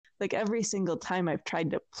like every single time I've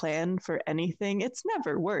tried to plan for anything, it's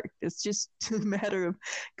never worked. It's just a matter of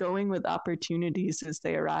going with opportunities as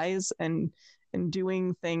they arise and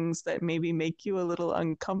doing things that maybe make you a little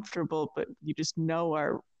uncomfortable, but you just know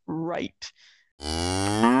are right.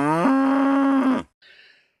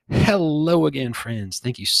 Hello again, friends.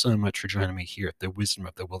 Thank you so much for joining me here at the Wisdom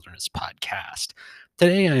of the Wilderness podcast.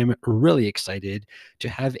 Today, I'm really excited to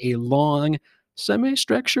have a long,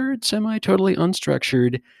 semi-structured, semi-totally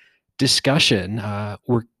unstructured discussion.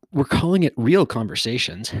 We're calling it Real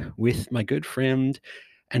Conversations with my good friend,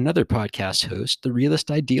 another podcast host, the Realist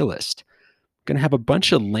Idealist. I'm going to have a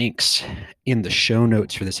bunch of links in the show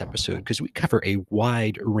notes for this episode because we cover a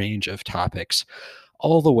wide range of topics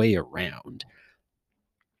all the way around.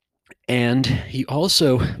 And you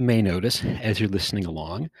also may notice as you're listening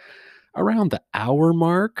along, around the hour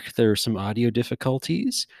mark, there are some audio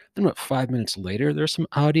difficulties. Then about 5 minutes later, there's some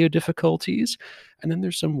audio difficulties. And then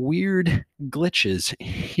there's some weird glitches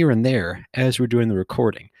here and there as we're doing the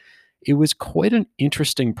recording. It was quite an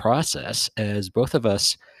interesting process as both of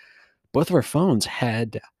our phones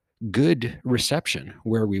had good reception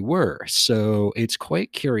where we were. So it's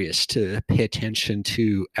quite curious to pay attention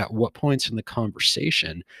to at what points in the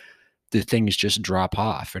conversation the things just drop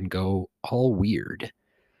off and go all weird.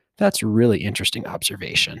 That's a really interesting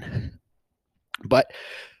observation. But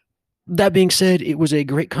that being said, it was a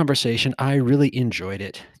great conversation. I really enjoyed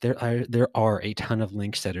it. There are a ton of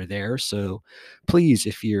links that are there. So please,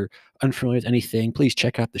 if you're unfamiliar with anything, please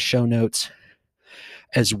check out the show notes.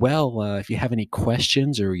 As well, if you have any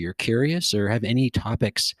questions or you're curious or have any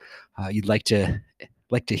topics you'd like to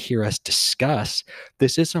hear us discuss,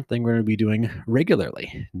 this is something we're going to be doing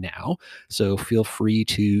regularly now. So feel free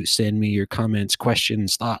to send me your comments,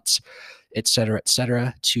 questions, thoughts, etc.,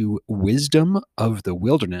 to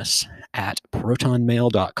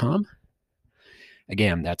wisdomofthewilderness@protonmail.com.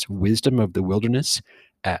 Again, that's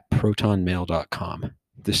wisdomofthewilderness@protonmail.com.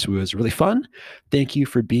 This was really fun. Thank you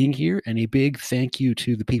for being here. And a big thank you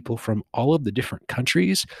to the people from all of the different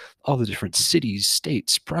countries, all the different cities,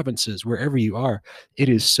 states, provinces, wherever you are. It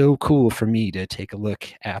is so cool for me to take a look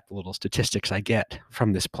at the little statistics I get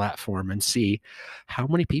from this platform and see how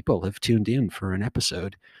many people have tuned in for an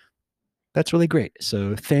episode. That's really great.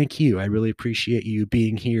 So thank you. I really appreciate you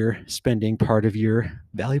being here, spending part of your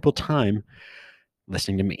valuable time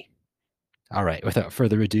listening to me. All right, without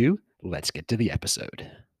further ado, let's get to the episode.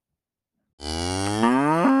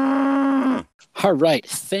 All right,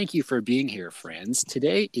 thank you for being here, friends.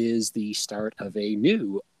 Today is the start of a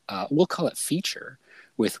new, we'll call it feature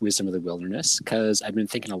with Wisdom of the Wilderness, because I've been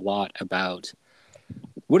thinking a lot about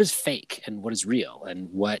what is fake and what is real, and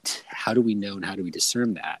how do we know and how do we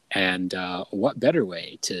discern that? And what better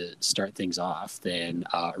way to start things off than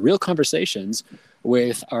real conversations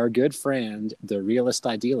with our good friend, the Realist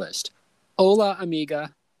Idealist. Hola,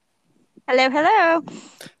 amiga. Hello, hello.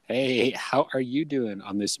 Hey, how are you doing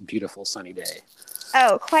on this beautiful sunny day?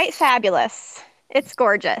 Oh, quite fabulous. It's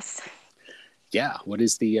gorgeous. Yeah, what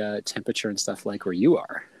is the temperature and stuff like where you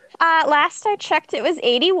are? Last I checked, it was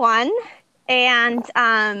 81 and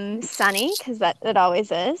sunny, because it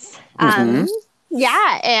always is.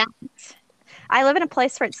 Yeah, and I live in a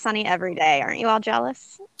place where it's sunny every day. Aren't you all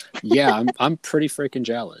jealous? Yeah, I'm pretty freaking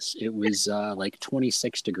jealous. It was like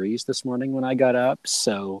 26 degrees this morning when I got up,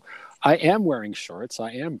 so I am wearing shorts,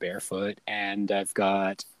 I am barefoot, and I've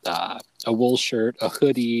got a wool shirt, a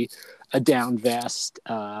hoodie, a down vest.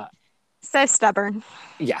 So stubborn.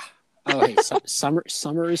 Yeah. Oh, hey, summer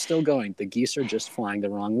is still going. The geese are just flying the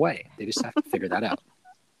wrong way. They just have to figure that out.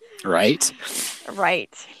 Right?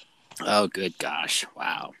 Right. Oh, good gosh.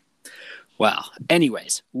 Wow. Well,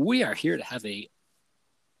 anyways, we are here to have a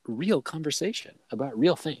real conversation about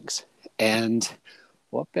real things. And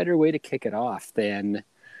what better way to kick it off than,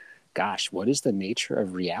 gosh, what is the nature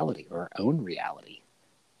of reality or our own reality?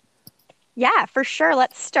 Yeah, for sure.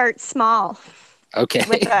 Let's start small. Okay.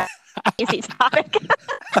 With an easy topic.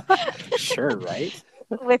 Sure, right?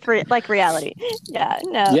 With reality. Yeah,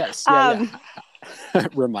 no. Yes, yeah.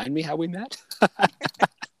 Remind me how we met?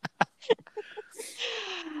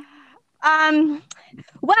 Well,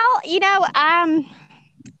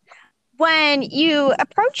 when you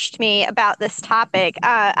approached me about this topic,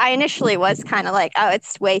 I initially was kind of like, oh,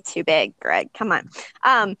 it's way too big, Greg, come on.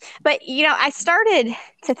 But I started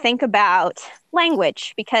to think about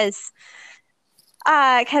language because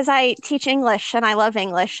I teach English and I love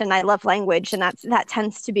English and I love language, and that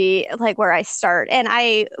tends to be like where I start. And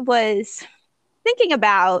I was thinking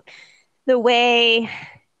about the way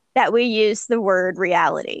that we use the word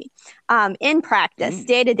reality in practice,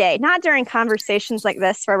 day to day, not during conversations like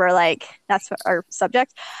this where we're like, that's our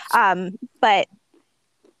subject, but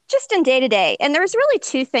just in day to day. And there's really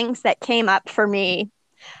two things that came up for me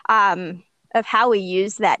of how we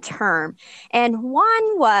use that term. And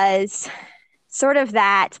one was sort of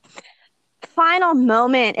that final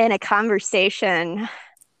moment in a conversation,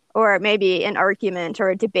 or maybe an argument or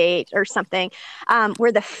a debate or something,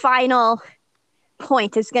 where the final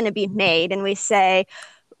point is going to be made. And we say,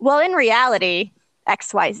 well, in reality,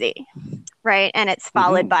 XYZ, right? And it's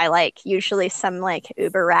followed by like usually some like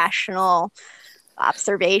uber rational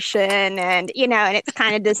observation, and and it's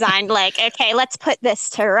kind of designed like, okay, let's put this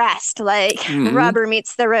to rest, like rubber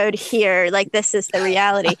meets the road here, like this is the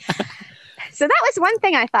reality. So that was one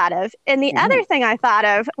thing I thought of. And the other thing I thought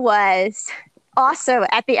of was also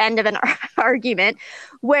at the end of an argument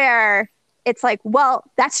where it's like, well,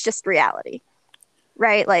 that's just reality,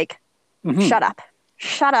 right? Like, shut up.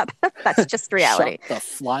 That's just reality. Shut the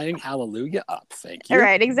flying hallelujah up. Thank you.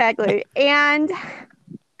 Right, exactly. And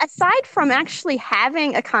aside from actually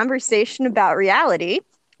having a conversation about reality,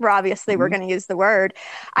 where obviously we're going to use the word,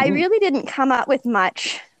 I really didn't come up with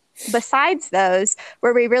much besides those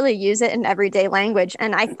where we really use it in everyday language.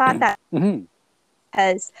 And I thought that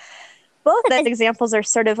because both of those examples are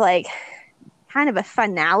sort of like kind of a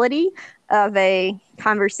finality of a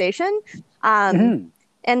conversation.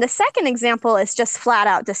 And the second example is just flat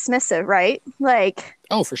out dismissive, right? Like,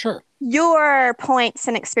 oh, for sure. Your points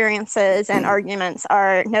and experiences and arguments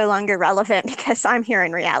are no longer relevant because I'm here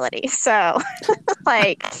in reality. So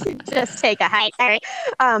like, just take a hike. Right?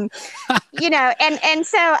 And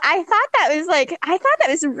so I thought that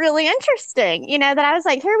was really interesting, that I was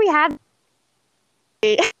like, here we have,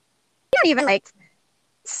 you don't even like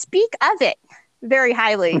speak of it very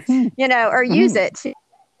highly, or use it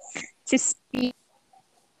to speak.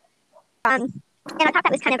 And I thought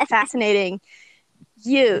that was kind of a fascinating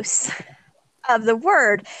use of the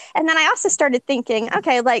word. And then I also started thinking,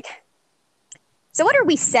 okay, like, so what are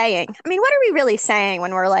we saying? I mean, what are we really saying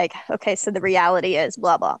when we're like, okay, so the reality is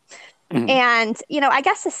blah, blah. And, I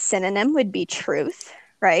guess a synonym would be truth,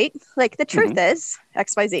 right? Like the truth is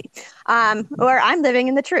XYZ, or I'm living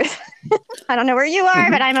in the truth. I don't know where you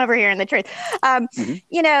are, but I'm over here in the truth.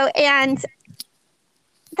 And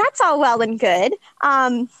that's all well and good.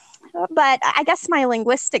 But I guess my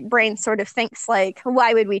linguistic brain sort of thinks like,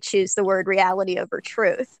 why would we choose the word reality over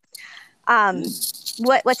truth?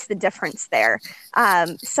 What's the difference there?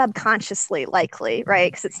 Subconsciously, likely, right?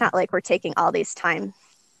 Because it's not like we're taking all these time,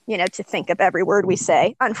 to think of every word we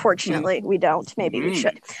say. Unfortunately, we don't. Maybe we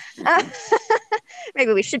should.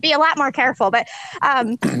 Maybe we should be a lot more careful. But, so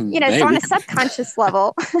on a subconscious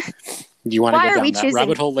level. Do you want to go down that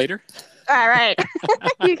rabbit hole later? All right.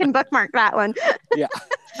 You can bookmark that one. Yeah.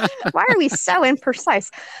 Why are we so imprecise?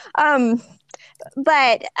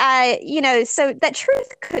 But so that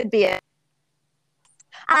truth could be it.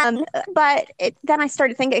 But then I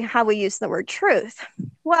started thinking how we use the word truth.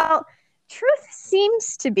 Well, truth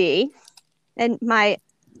seems to be, in my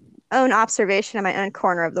own observation in my own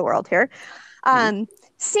corner of the world here,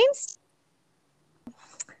 seems.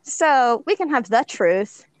 So we can have the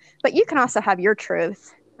truth, but you can also have your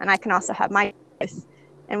truth. And I can also have my truth,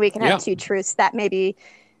 and we can have two truths that maybe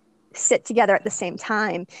sit together at the same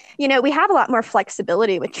time. We have a lot more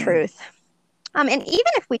flexibility with truth. And even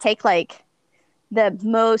if we take like the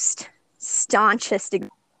most staunchest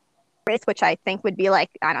truth, which I think would be like,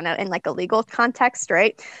 I don't know, in like a legal context,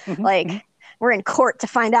 right? Like we're in court to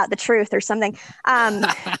find out the truth or something.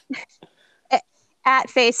 At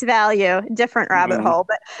face value, different rabbit hole,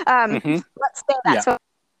 but let's say that's what,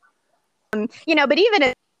 but even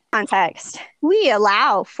in context, we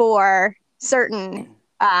allow for certain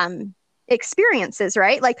experiences,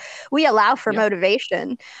 right? Like we allow for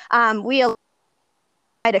motivation. We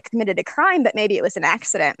might have committed a crime, but maybe it was an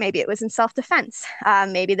accident. Maybe it was in self-defense.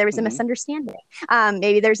 Maybe there was a misunderstanding.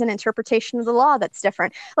 Maybe there's an interpretation of the law that's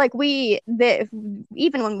different. Like even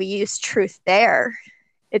when we use truth there,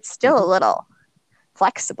 it's still a little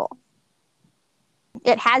flexible.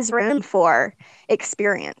 It has room for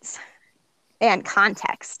experience and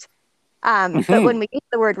context. But when we use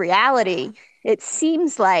the word reality, it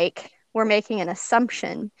seems like we're making an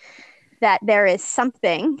assumption that there is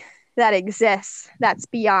something that exists that's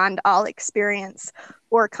beyond all experience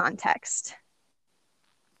or context.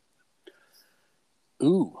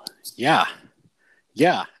 Ooh, yeah.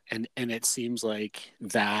 Yeah. And it seems like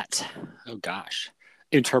that,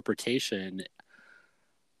 interpretation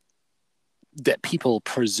that people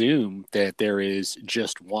presume that there is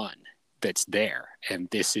just one that's there, and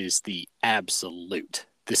this is the absolute,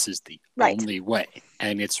 this is the only way.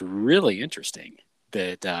 And it's really interesting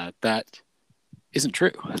that that isn't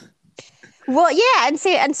true. Well, yeah,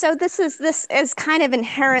 and so this is kind of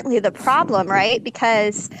inherently the problem, right?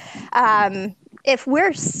 Because if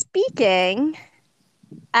we're speaking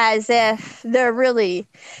as if they're really,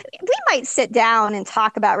 we might sit down and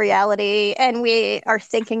talk about reality and we are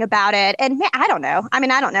thinking about it. And I don't know. I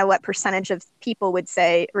mean, I don't know what percentage of people would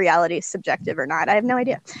say reality is subjective or not. I have no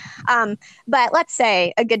idea. But let's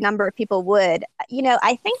say a good number of people would.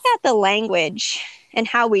 I think that the language and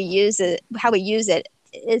how we use it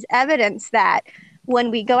is evidence that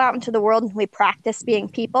when we go out into the world and we practice being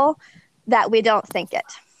people, that we don't think it.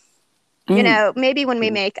 Maybe when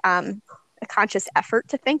we make a conscious effort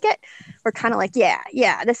to think it, we're kind of like,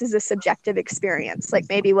 yeah, this is a subjective experience. Like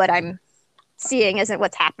maybe what I'm seeing isn't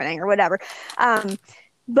what's happening or whatever.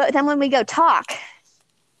 But then when we go talk,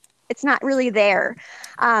 it's not really there.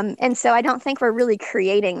 And so I don't think we're really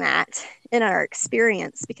creating that in our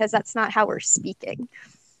experience because that's not how we're speaking.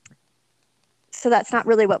 So that's not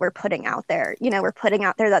really what we're putting out there. We're putting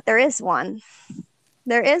out there that there is one.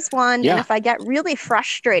 There is one. Yeah. And if I get really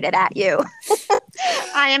frustrated at you,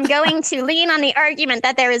 I am going to lean on the argument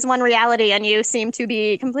that there is one reality and you seem to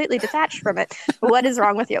be completely detached from it. What is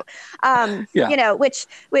wrong with you?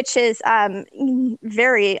 Which is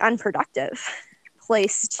very unproductive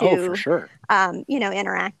place to, for sure.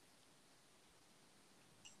 Interact.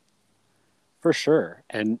 For sure.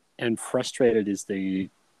 And frustrated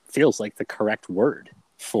feels like the correct word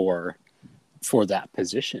for that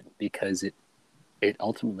position, because it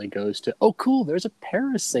ultimately goes to, oh, cool, there's a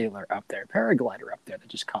paraglider up there that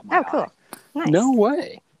just caught my eye. Oh, cool. Nice. No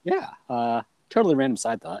way. Yeah. Totally random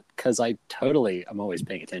side thought, because I'm always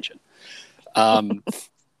paying attention.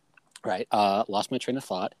 Right. Lost my train of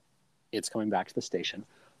thought. It's coming back to the station.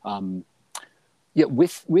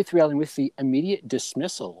 With reality, with the immediate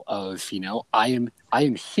dismissal of, I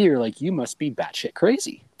am here, like you must be batshit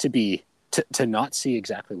crazy to not see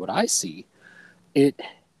exactly what I see.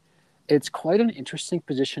 It's quite an interesting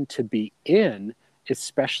position to be in,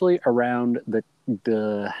 especially around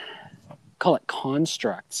the call it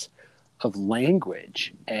constructs of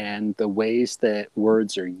language and the ways that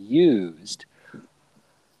words are used,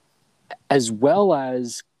 as well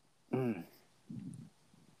as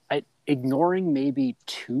ignoring maybe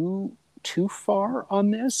too far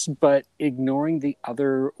on this, but ignoring the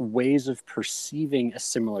other ways of perceiving a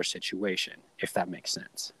similar situation, if that makes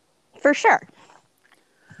sense. For sure.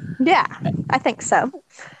 Yeah, I think so.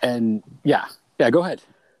 And yeah, go ahead.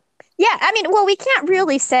 Yeah, I mean, well, we can't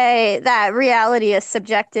really say that reality is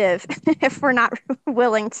subjective if we're not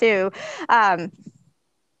willing to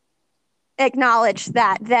acknowledge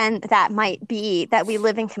that then that might be that we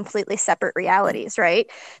live in completely separate realities, right?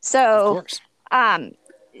 So, of course.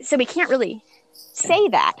 So we can't really say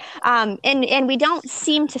that. And we don't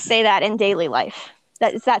seem to say that in daily life.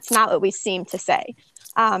 That's not what we seem to say.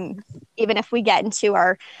 Even if we get into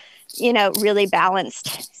our, really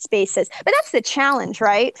balanced spaces. But that's the challenge,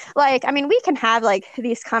 right? Like, I mean, we can have like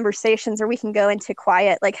these conversations, or we can go into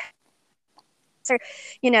quiet, like, or,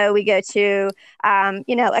 we go to,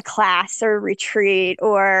 a class or retreat,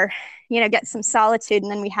 or, get some solitude.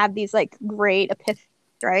 And then we have these like great epiphanies,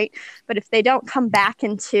 right? But if they don't come back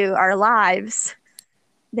into our lives,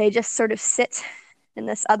 they just sort of sit in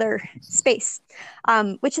this other space,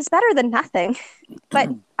 which is better than nothing, but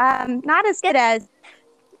not as good as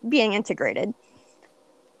being integrated.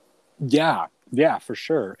 Yeah, for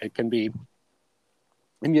sure. It can be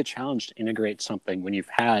a challenge to integrate something when you've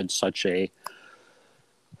had such a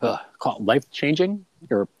call it life-changing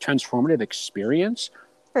or transformative experience.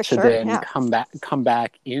 For to sure, then yeah. come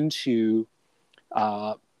back into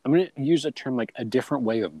I'm going to use a term like a different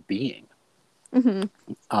way of being.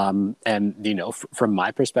 Mm-hmm. And from my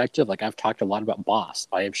perspective, like I've talked a lot about Boss.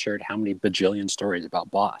 I have shared how many bajillion stories about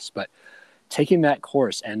Boss, but taking that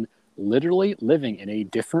course and literally living in a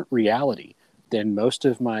different reality than most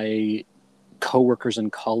of my coworkers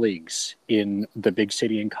and colleagues in the big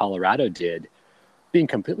city in Colorado did, being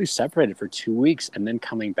completely separated for 2 weeks and then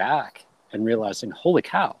coming back and realizing, holy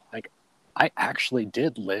cow, like I actually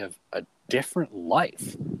did live a different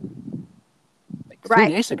life like 3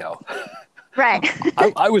 days ago. Right.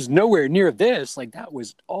 I was nowhere near this. Like that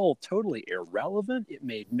was all totally irrelevant. It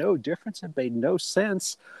made no difference. It made no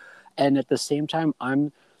sense. And at the same time,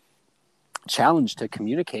 I'm challenged to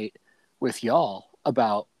communicate with y'all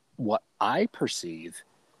about what I perceive.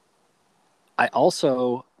 I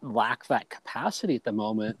also lack that capacity at the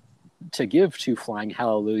moment to give two flying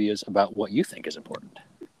hallelujahs about what you think is important.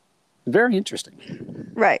 Very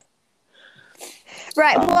interesting. Right.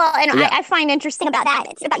 Well, and yeah. I find interesting about that.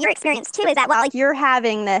 It's about your experience too, is that while you're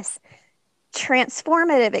having this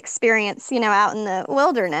transformative experience, out in the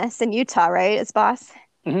wilderness in Utah, right, as Boss?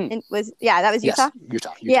 That was Yes, Utah.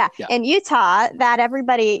 Utah. Yeah, in Utah, that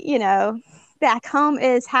everybody, back home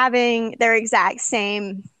is having their exact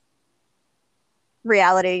same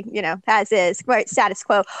reality, as is, right, status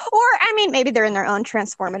quo. Or, I mean, maybe they're in their own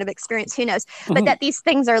transformative experience, who knows? But that these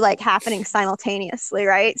things are like happening simultaneously,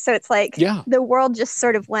 right? So it's like the world just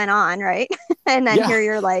sort of went on, right? And then here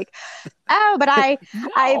you're like, oh, but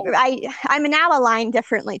I'm now aligned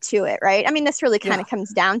differently to it, right? I mean, this really kind of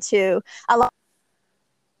comes down to a lot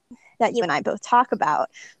that you and I both talk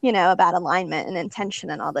about, about alignment and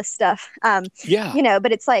intention and all this stuff. But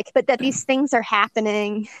it's like, but that these things are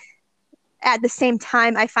happening at the same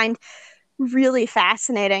time, I find really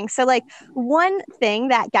fascinating. So like one thing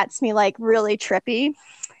that gets me like really trippy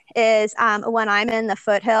is when I'm in the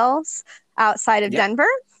foothills outside of Denver.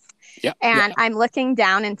 I'm looking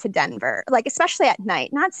down into Denver, like especially at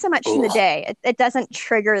night, not so much in the day. It doesn't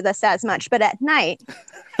trigger this as much, but at night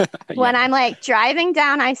when I'm like driving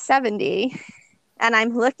down I-70 and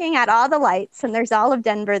I'm looking at all the lights and there's all of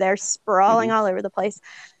Denver there sprawling all over the place.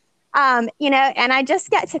 And I just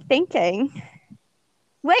get to thinking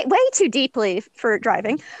way too deeply for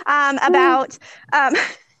driving about, that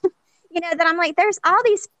I'm like, there's all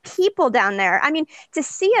these people down there. I mean, to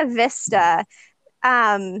see a vista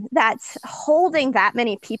that's holding that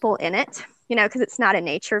many people in it, because it's not a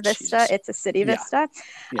nature vista, it's a city vista.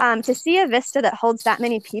 To see a vista that holds that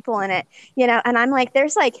many people in it, and I'm like,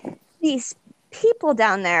 there's like these people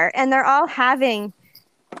down there and they're all having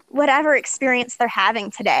whatever experience they're having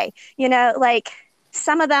today, like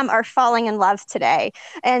some of them are falling in love today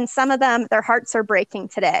and some of them, their hearts are breaking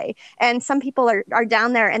today. And some people are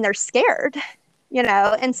down there and they're scared,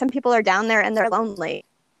 and some people are down there and they're lonely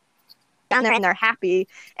down there and they're happy.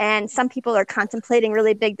 And some people are contemplating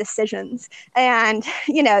really big decisions and,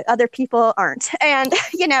 other people aren't. And,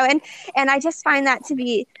 and I just find that to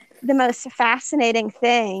be the most fascinating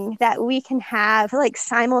thing, that we can have like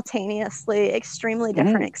simultaneously extremely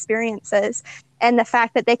different experiences, and the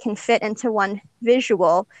fact that they can fit into one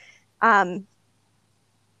visual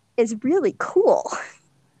is really cool.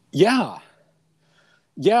 Yeah,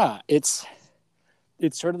 it's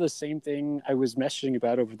sort of the same thing I was messaging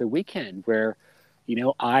about over the weekend, where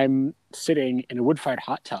I'm sitting in a wood-fired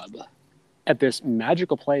hot tub at this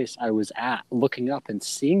magical place I was at, looking up and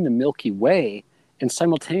seeing the Milky Way, and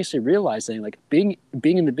simultaneously realizing, like, being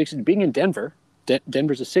in the big city, being in Denver,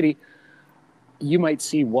 Denver's a city, you might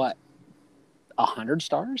see 100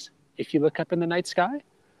 stars if you look up in the night sky.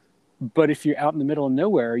 But if you're out in the middle of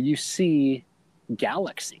nowhere, you see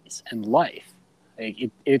galaxies and life.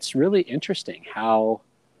 It's really interesting how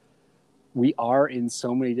we are in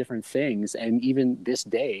so many different things. And even this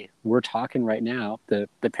day, we're talking right now, the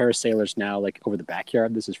parasailers now, like, over the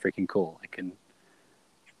backyard. This is freaking cool.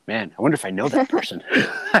 I wonder if I know that person.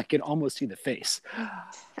 I can almost see the face.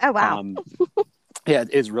 Oh, wow.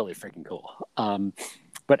 It's really freaking cool.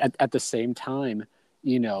 But at the same time,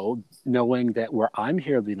 knowing that where I'm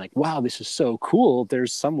here being like, wow, this is so cool,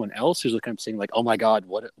 there's someone else who's looking up saying like, oh my God,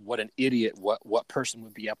 what an idiot. What person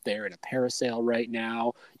would be up there in a parasail right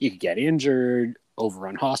now? You could get injured,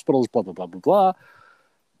 overrun hospitals, blah, blah, blah, blah, blah.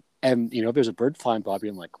 And, there's a bird flying by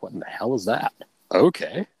being like, what in the hell is that?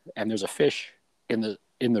 Okay. And there's a fish in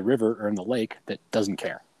the river or in the lake that doesn't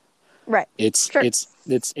care. Right. It's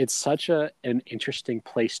such an interesting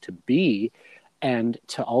place to be, and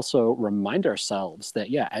to also remind ourselves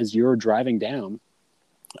that, as you're driving down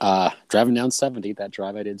 70, that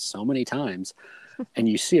drive I did so many times, and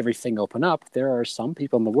you see everything open up, there are some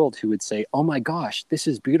people in the world who would say, oh my gosh, this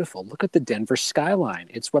is beautiful. Look at the Denver skyline.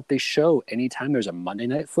 It's what they show anytime there's a Monday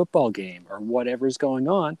night football game or whatever's going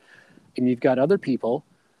on. And you've got other people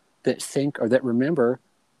that think, or that remember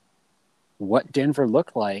what Denver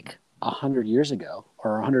looked like 100 years ago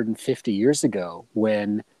or 150 years ago,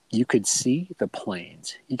 when you could see the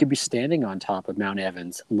plains. You could be standing on top of Mount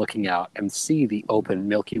Evans looking out and see the open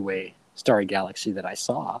Milky Way starry galaxy that I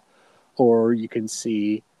saw. Or you can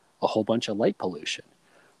see a whole bunch of light pollution.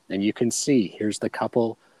 And you can see, here's the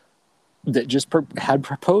couple that just had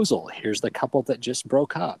proposal. Here's the couple that just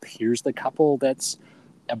broke up. Here's the couple that's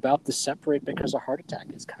about to separate because a heart attack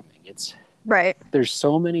is coming. Right. There's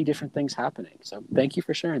so many different things happening. So thank you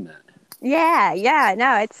for sharing that. Yeah.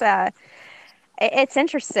 No, it's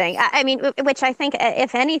interesting. I mean, which I think,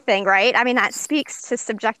 if anything, right? I mean, that speaks to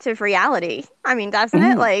subjective reality. I mean, doesn't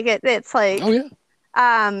it? Like, it's like, oh yeah.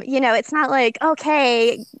 It's not like,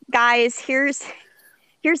 okay, guys, here's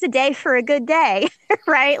a day for a good day,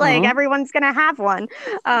 right? Like, everyone's going to have one,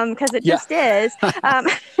 because it just is.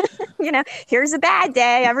 Here's a bad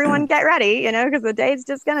day. Everyone get ready, because the day's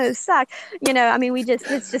just going to suck. I mean,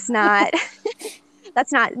 it's just not.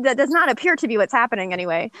 that does not appear to be what's happening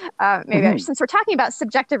anyway. Maybe since we're talking about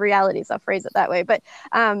subjective realities, I'll phrase it that way. But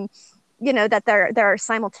that there are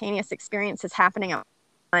simultaneous experiences happening at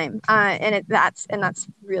time, and that's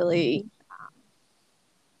really.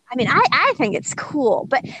 I think it's cool,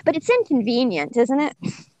 but it's inconvenient, isn't it?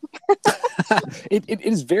 It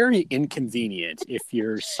is very inconvenient if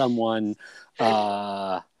you're someone.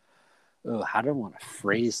 How do I want to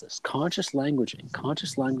phrase this? Conscious language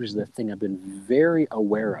is the thing I've been very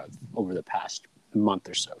aware of over the past month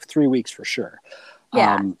or so, 3 weeks for sure.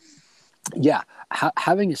 Yeah.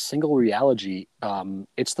 Having a single reality,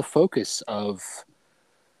 it's the focus of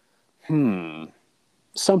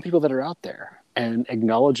some people that are out there. And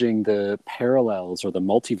acknowledging the parallels or the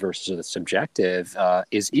multiverses or the subjective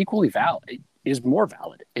is equally valid, is more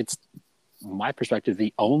valid. It's, my perspective,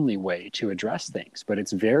 the only way to address things. But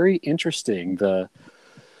it's very interesting, the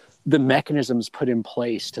mechanisms put in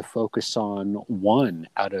place to focus on one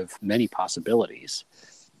out of many possibilities.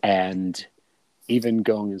 And even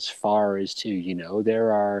going as far as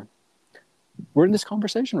to, we're in this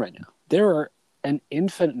conversation right now. There are an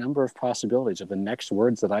infinite number of possibilities of the next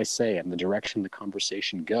words that I say and the direction the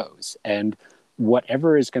conversation goes. And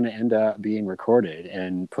whatever is going to end up being recorded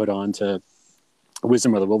and put onto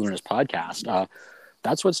Wisdom of the Wilderness podcast,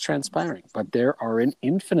 that's what's transpiring. But there are an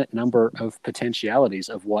infinite number of potentialities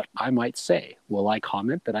of what I might say. Will I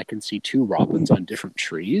comment that I can see 2 robins on different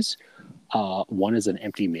trees? One is an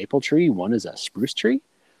empty maple tree, one is a spruce tree.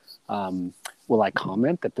 Will I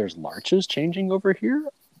comment that there's larches changing over here?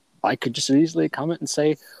 I could just easily comment and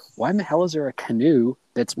say, why in the hell is there a canoe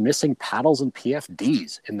that's missing paddles and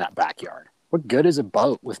PFDs in that backyard? What good is a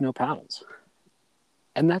boat with no paddles?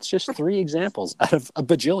 And that's just 3 examples out of a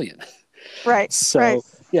bajillion. Right. So, right.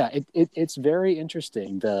 Yeah, it's very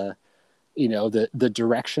interesting, the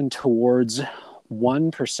direction towards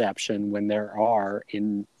one perception when there are,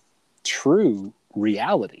 in true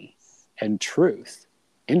reality and truth,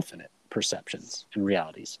 infinite perceptions and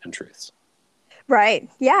realities and truths. Right.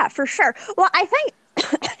 Yeah, for sure. Well, I think,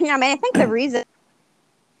 I think the reason,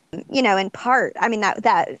 in part,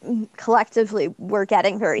 that collectively we're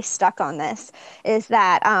getting very stuck on this is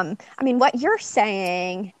that, what you're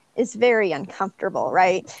saying is very uncomfortable,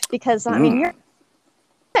 right? Because, you're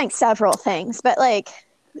saying several things, but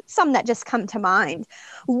some that just come to mind.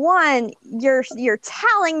 One, you're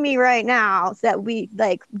telling me right now that we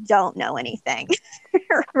don't know anything,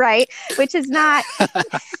 right? Which is not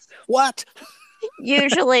what?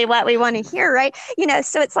 Usually what we want to hear, right?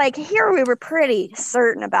 So it's here we were pretty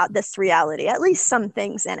certain about this reality, at least some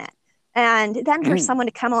things in it. And then for someone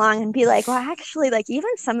to come along and be like, well, actually,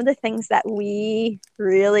 even some of the things that we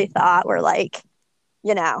really thought were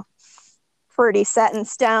pretty set in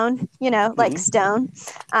stone, stone,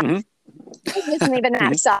 isn't even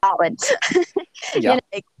that solid.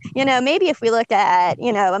 Maybe if we look at,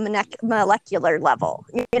 a molecular level,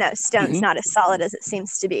 stone's not as solid as it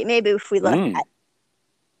seems to be. Maybe if we look at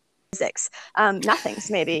physics,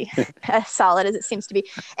 nothing's maybe as solid as it seems to be.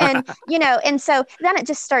 And, and so then it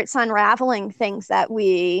just starts unraveling things that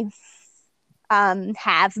we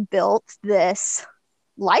have built this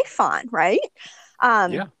life on, right?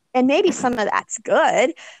 And maybe some of that's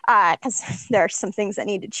good because there are some things that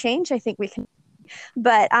need to change. I think we can,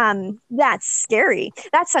 but that's scary.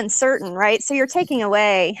 That's uncertain, right? So you're taking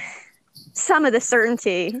away some of the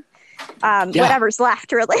certainty, whatever's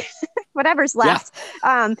left, really, whatever's left.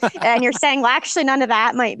 And you're saying, well, actually, none of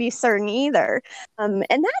that might be certain either. And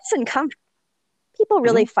that's uncomfortable. People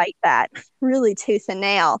really fight that, really tooth and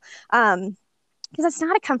nail. Because it's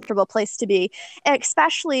not a comfortable place to be,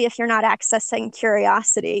 especially if you're not accessing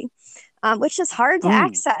curiosity, which is hard to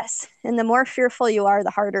access. And the more fearful you are,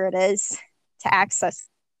 the harder it is to access.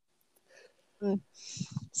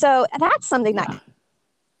 So that's something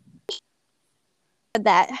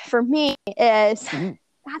that for me is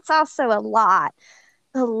that's also a lot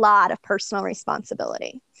of personal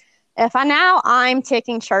responsibility. If I'm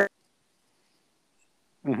taking charge,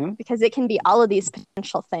 because it can be all of these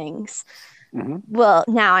potential things. Well,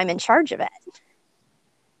 now I'm in charge of it.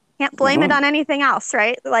 Can't blame it on anything else,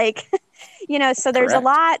 right? So there's a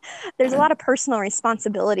lot of personal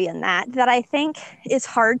responsibility in that I think is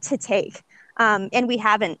hard to take. And we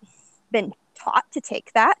haven't been taught to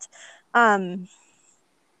take that. Some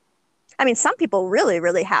people really,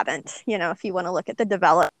 really haven't, if you want to look at the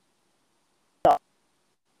developed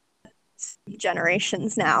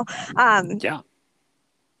generations now.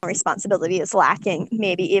 Responsibility is lacking,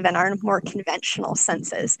 maybe even our more conventional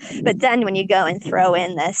senses. But then when you go and throw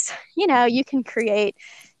in this, you can create,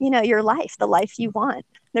 your life, the life you want.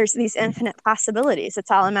 There's these infinite possibilities. It's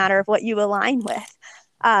all a matter of what you align with.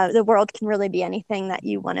 the world can really be anything that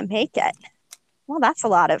you want to make it. Well, that's a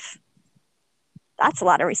lot of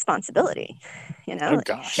responsibility, Oh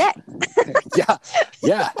gosh. Shit.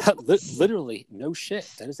 yeah. Literally, no shit.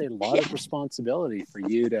 That is a lot of responsibility for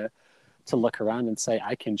you to look around and say,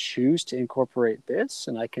 I can choose to incorporate this,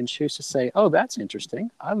 and I can choose to say, oh, that's interesting.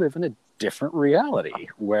 I live in a different reality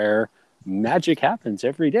where magic happens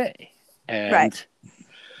every day. And Right.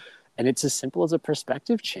 And it's as simple as a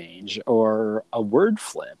perspective change or a word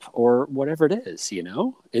flip or whatever it is,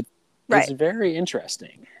 It's very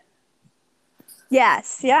interesting.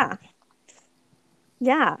 Yes. Yeah.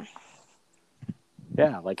 Yeah.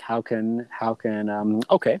 Yeah. Like how can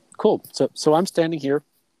okay, cool. So I'm standing here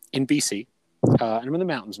in BC, and I'm in the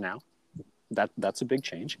mountains now. That's a big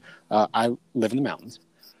change. I live in the mountains,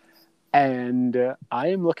 and I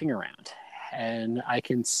am looking around, and I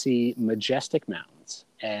can see majestic mountains,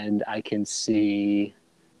 and I can see.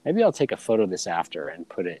 Maybe I'll take a photo of this after and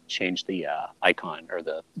change the icon or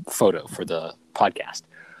the photo for the podcast.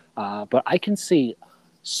 But I can see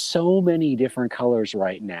so many different colors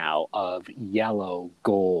right now of yellow,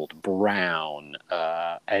 gold, brown.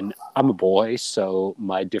 And I'm a boy, so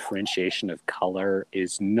my differentiation of color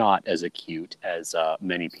is not as acute as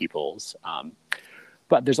many people's.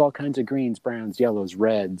 But there's all kinds of greens, browns, yellows,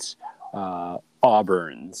 reds,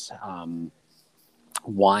 auburns,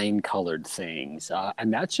 wine-colored things.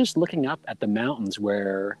 And that's just looking up at the mountains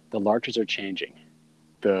where the larches are changing.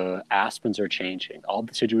 The aspens are changing. All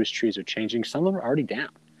deciduous trees are changing. Some of them are already down.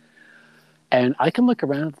 And I can look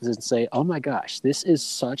around and say, oh my gosh, this is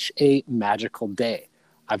such a magical day.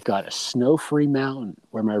 I've got a snow-free mountain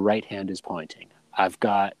where my right hand is pointing. I've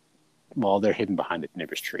got, well, they're hidden behind the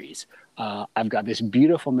coniferous trees. I've got this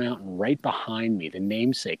beautiful mountain right behind me, the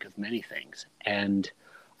namesake of many things. And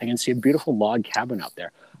I can see a beautiful log cabin out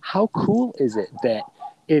there. How cool is it that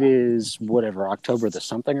it is, whatever, October the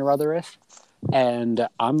something or other is? And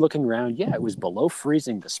I'm looking around. Yeah, it was below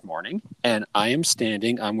freezing this morning. And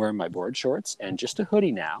I'm wearing my board shorts and just a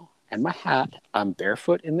hoodie now and my hat. I'm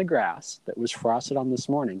barefoot in the grass that was frosted on this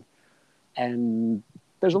morning. And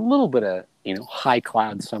there's a little bit of, high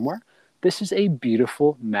cloud somewhere. This is a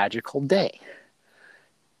beautiful, magical day.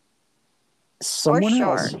 Someone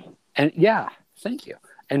else. And yeah, thank you.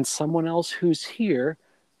 And someone else who's here,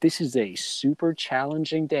 this is a super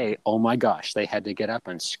challenging day. Oh my gosh, they had to get up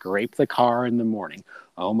and scrape the car in the morning.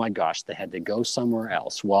 Oh my gosh, they had to go somewhere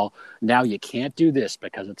else. Well, now you can't do this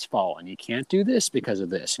because it's fall, and you can't do this because of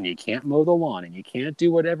this, and you can't mow the lawn, and you can't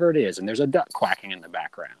do whatever it is, and there's a duck quacking in the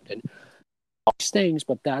background, and all these things,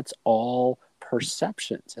 but that's all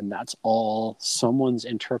perceptions, and that's all someone's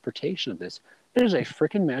interpretation of this. It is a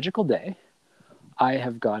freaking magical day. I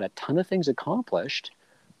have got a ton of things accomplished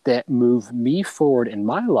that move me forward in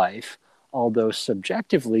my life, although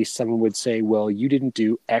subjectively someone would say, well, you didn't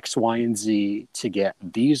do X, Y, and Z to get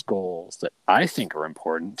these goals that I think are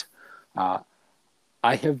important. I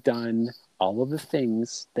have done all of the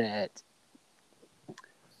things that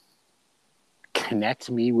connect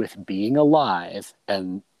me with being alive,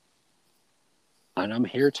 and I'm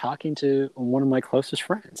here talking to one of my closest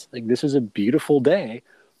friends. Like, this is a beautiful day.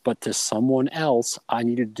 But to someone else, I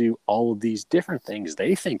need to do all of these different things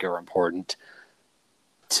they think are important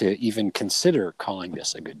to even consider calling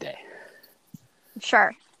this a good day.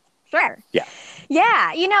 Sure. Yeah.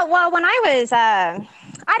 Yeah. Well, when I was, I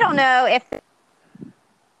don't know if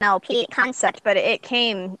NLP concept, but it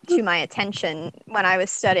came to my attention when I was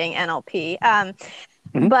studying NLP.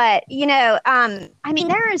 But,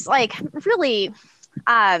 there's really...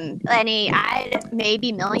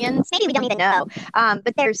 maybe millions, maybe we don't even know.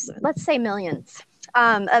 But there's, let's say, millions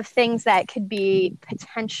of things that could be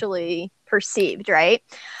potentially perceived, right?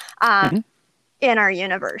 In our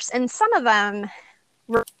universe. And some of them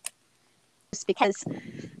were just because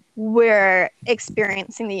we're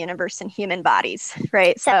experiencing the universe in human bodies,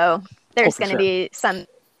 right? So there's going to be some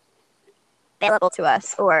available to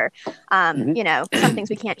us, or, some things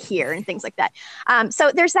we can't hear and things like that.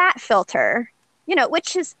 So there's that filter,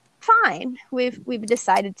 which is fine. We've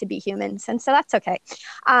decided to be humans, and so that's okay.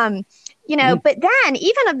 But then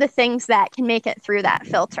even of the things that can make it through that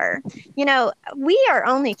filter, we are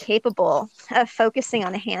only capable of focusing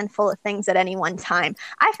on a handful of things at any one time.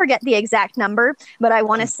 I forget the exact number, but I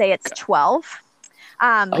want to say it's 12.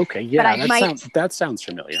 Okay, yeah, that sounds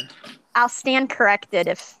familiar. I'll stand corrected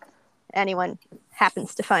if anyone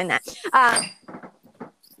happens to find that.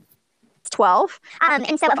 12.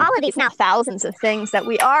 And so of all of these now thousands of things that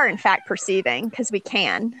we are in fact perceiving, because we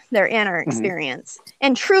can, they're in our experience,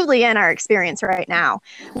 and truly in our experience right now,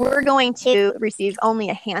 we're going to receive only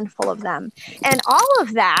a handful of them. And all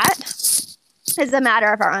of that is a matter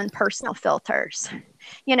of our own personal filters.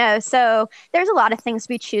 So there's a lot of things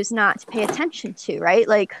we choose not to pay attention to, right?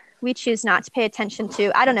 Like we choose not to pay attention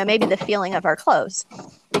to, I don't know, maybe the feeling of our clothes,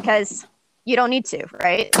 because you don't need to,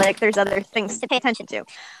 right? Like there's other things to pay attention to,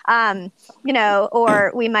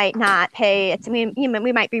 or we might not pay it.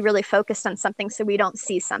 We might be really focused on something, so we don't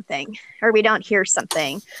see something or we don't hear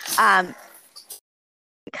something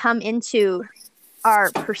come into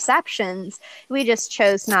our perceptions. We just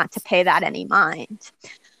chose not to pay that any mind.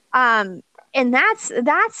 And that's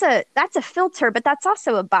a filter, but that's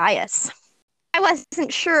also a bias. I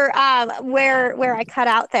wasn't sure where I cut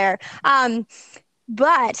out there.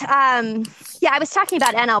 But I was talking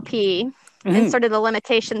about NLP and sort of the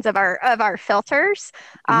limitations of our filters.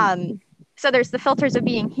 So there's the filters of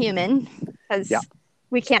being human, because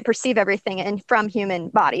we can't perceive everything from human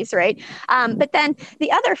bodies, right? But then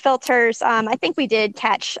the other filters, I think we did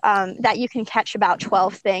catch that you can catch about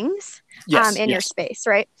 12 things in your space,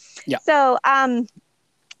 right? Yeah.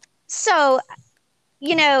 So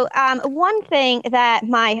one thing that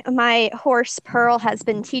my horse Pearl has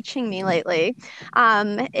been teaching me lately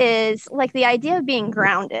is like the idea of being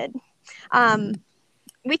grounded.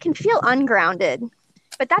 We can feel ungrounded,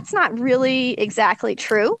 but that's not really exactly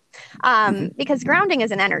true, because grounding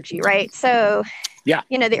is an energy, right? So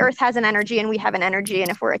the earth has an energy and we have an energy,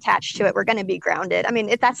 and if we're attached to it, we're going to be grounded. I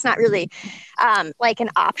mean, that's not really like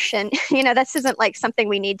an option. This isn't like something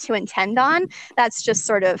we need to intend on. That's just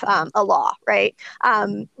sort of a law, right?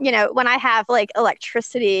 When I have like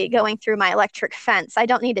electricity going through my electric fence, I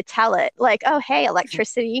don't need to tell it like, oh, hey,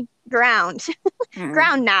 electricity, ground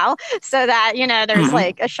ground now, so that there's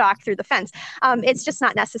like a shock through the fence. It's just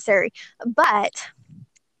not necessary. But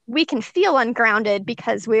we can feel ungrounded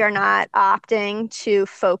because we are not opting to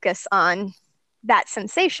focus on that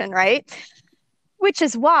sensation, right? Which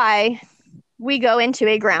is why we go into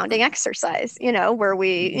a grounding exercise, where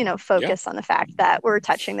we, focus on the fact that we're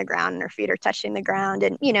touching the ground and our feet are touching the ground,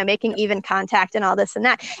 and, making even contact and all this and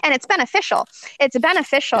that. And it's beneficial. It's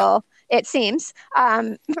beneficial, it seems,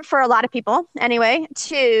 for a lot of people anyway,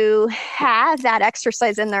 to have that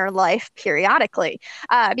exercise in their life periodically,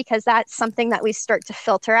 because that's something that we start to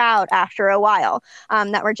filter out after a while,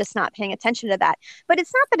 that we're just not paying attention to that. But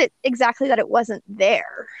it's not that it wasn't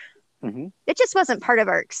there. It just wasn't part of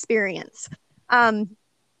our experience. And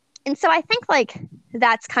so I think like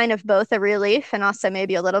that's kind of both a relief and also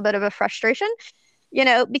maybe a little bit of a frustration,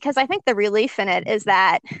 because I think the relief in it is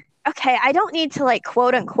that, okay, I don't need to like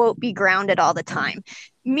quote unquote be grounded all the time,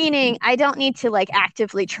 meaning I don't need to like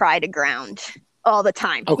actively try to ground all the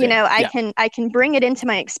time. Okay. I can bring it into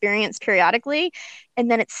my experience periodically, and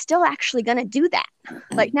then it's still actually going to do that.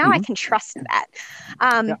 Like now I can trust that.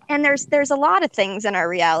 And there's a lot of things in our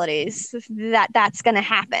realities that's going to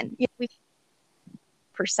happen. We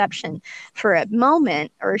perception for a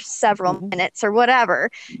moment or several minutes or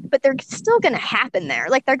whatever, but they're still going to happen there.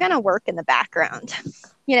 Like they're going to work in the background,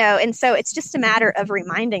 and so it's just a matter of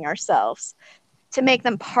reminding ourselves to make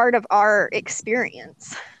them part of our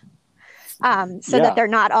experience, that they're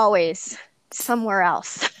not always somewhere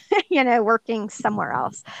else, working somewhere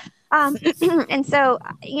else. And so,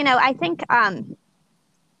 I think,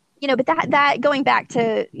 but that going back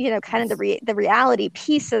to, kind of the reality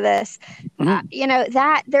piece of this,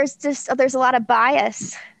 that there's a lot of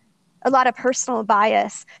bias, a lot of personal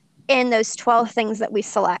bias in those 12 things that we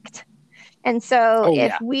select. And so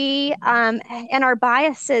we, and our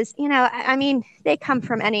biases, they come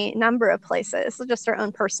from any number of places, so just our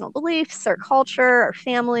own personal beliefs, our culture, our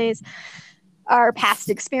families, our past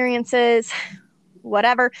experiences,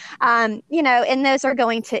 whatever, and those are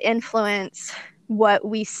going to influence what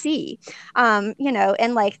we see,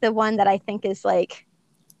 and like the one that I think is like,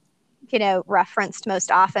 referenced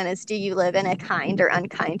most often is, do you live in a kind or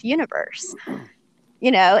unkind universe?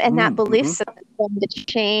 And that belief system to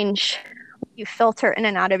change, you filter in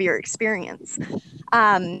and out of your experience.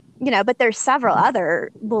 But there's several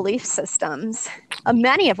other belief systems,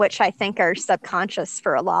 many of which I think are subconscious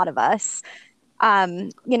for a lot of us,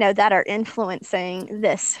 that are influencing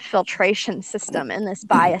this filtration system and this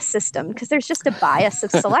bias system, because there's just a bias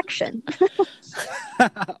of selection.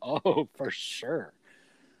 Oh, for sure.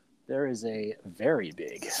 There is a very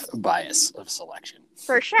big bias of selection.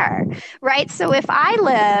 For sure. Right. So if I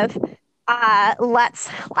live,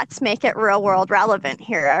 let's make it real world relevant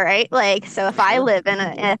here. All right. Like, so if I live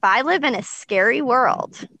in a scary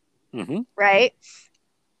world, right,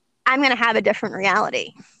 I'm going to have a different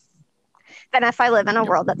reality than if I live in a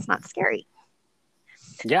world that's not scary.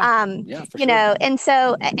 For sure. And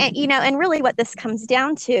so, and really what this comes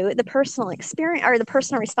down to, the personal experience or the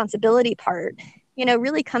personal responsibility part,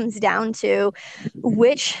 really comes down to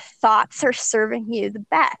which thoughts are serving you the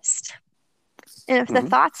best. And if the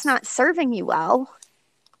thought's not serving you well,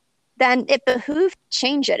 then it behooves to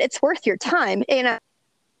change it. It's worth your time,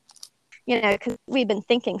 because we've been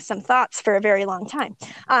thinking some thoughts for a very long time.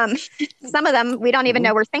 Some of them we don't even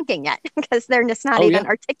know we're thinking yet because they're just not even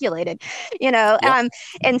articulated,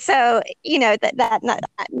 and so,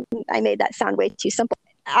 I made that sound way too simple.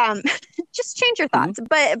 Just change your thoughts,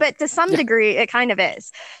 but to some degree it kind of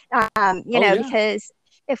is, because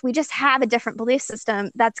if we just have a different belief system,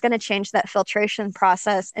 that's going to change that filtration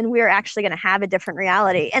process, and we're actually going to have a different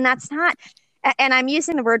reality. And that's not, and I'm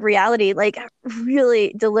using the word reality like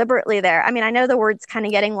really deliberately there. I mean, I know the word's kind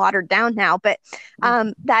of getting watered down now, but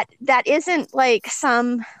that isn't like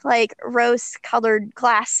some like rose colored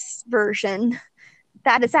glass version.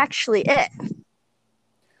 That is actually it.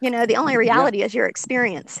 The only reality is your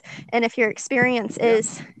experience. And if your experience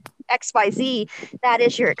is XYZ, that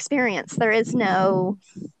is your experience. There is no,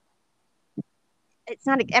 it's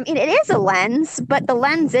not, it is a lens, but the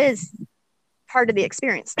lens is part of the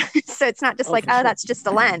experience. So it's not just sure. That's just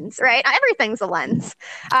a lens, right? Everything's a lens.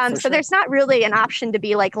 So there's not really an option to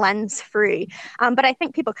be like lens free. But I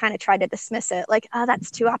think people kind of try to dismiss it like, oh, that's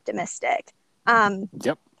too optimistic. And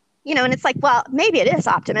it's like, well, maybe it is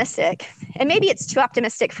optimistic, and maybe it's too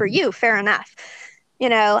optimistic for you. Fair enough.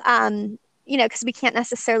 Because we can't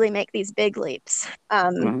necessarily make these big leaps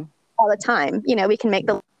all the time. We can make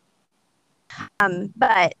the,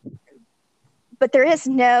 but there is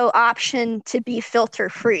no option to be filter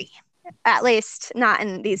free, at least not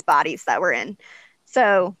in these bodies that we're in.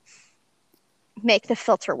 So make the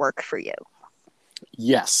filter work for you.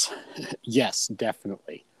 Yes,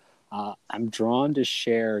 definitely. I'm drawn to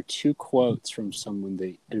share two quotes from someone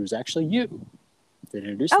that it was actually you that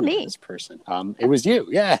introduced me to this person. It was you.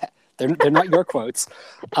 Yeah. They're not your quotes.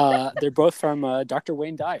 They're both from Dr.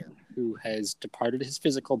 Wayne Dyer, who has departed his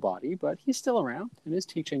physical body, but he's still around and his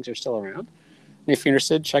teachings are still around. And if you're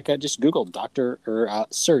interested, check out, just Google Dr. or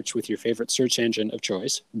search with your favorite search engine of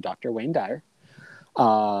choice, Dr. Wayne Dyer.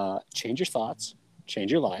 Change your thoughts,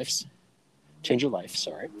 change your lives. Change your life,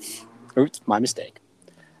 sorry. Oops, my mistake.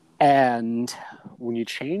 And when you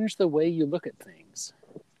change the way you look at things,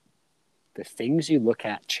 the things you look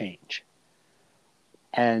at change.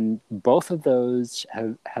 And both of those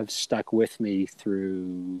have stuck with me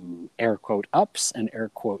through air quote ups and air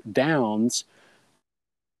quote downs,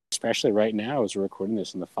 especially right now as we're recording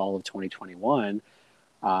this in the fall of 2021.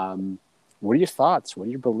 What are your thoughts? What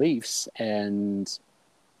are your beliefs? And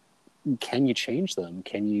can you change them?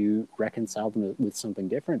 Can you reconcile them with something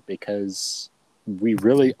different? Because we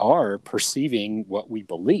really are perceiving what we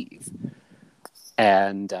believe.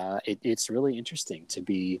 And it's really interesting to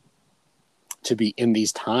be in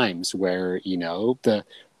these times where,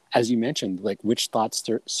 as you mentioned, like which thoughts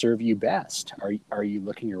serve you best? Are you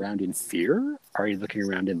looking around in fear? Are you looking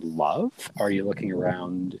around in love? Are you looking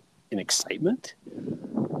around in excitement?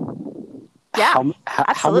 Yeah,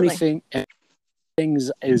 how many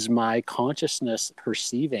things is my consciousness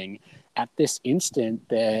perceiving at this instant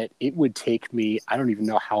that it would take me, I don't even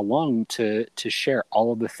know how long to share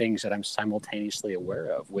all of the things that I'm simultaneously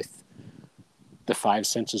aware of with the five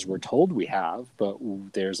senses we're told we have, but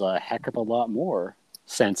there's a heck of a lot more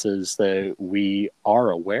senses that we are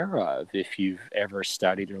aware of. If you've ever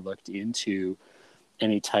studied or looked into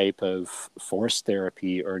any type of forest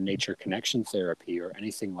therapy or nature connection therapy or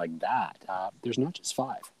anything like that, there's not just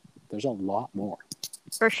five. There's a lot more.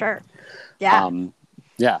 For sure. Yeah.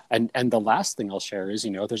 And the last thing I'll share is,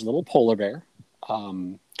 there's a little polar bear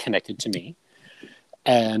connected to me.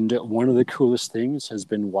 And one of the coolest things has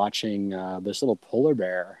been watching this little polar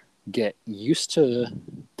bear get used to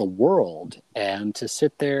the world and to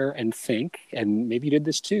sit there and think, and maybe you did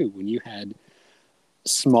this too when you had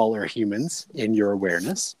smaller humans in your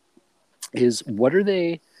awareness, is what are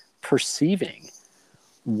they perceiving?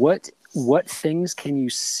 What things can you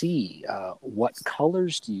see? What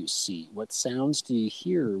colors do you see? What sounds do you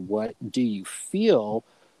hear? What do you feel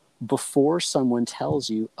before someone tells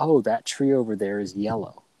you, oh, that tree over there is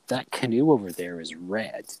yellow. That canoe over there is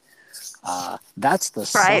red. That's the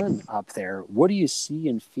sun up there. What do you see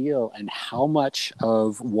and feel, and how much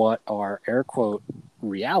of what our air quote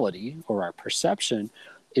reality or our perception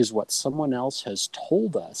is what someone else has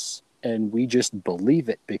told us, and we just believe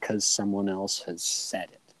it because someone else has said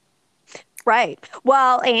it. Right.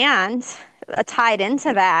 Well, and tied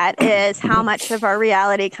into that is how much of our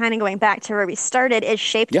reality, kind of going back to where we started, is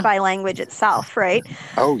shaped by language itself, right?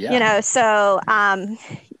 Oh, yeah. So,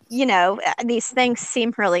 these things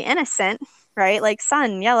seem really innocent, right? Like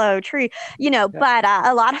sun, yellow, tree, but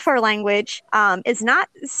a lot of our language is not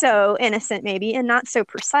so innocent maybe, and not so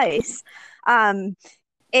precise. And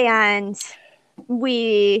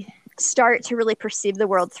we start to really perceive the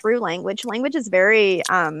world through language. Language is very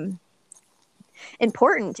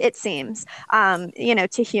important, it seems,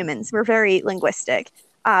 to humans. We're very linguistic,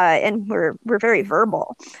 and we're very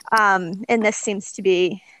verbal. And this seems to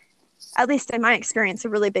be, at least in my experience, a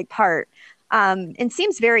really big part, and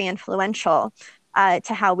seems very influential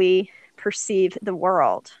to how we perceive the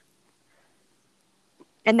world.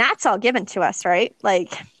 And that's all given to us, right?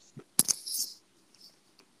 Like,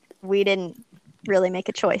 we didn't really make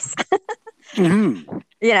a choice. Mm-hmm.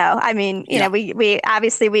 We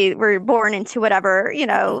obviously we were born into whatever,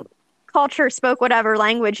 culture, spoke whatever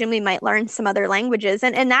language, and we might learn some other languages.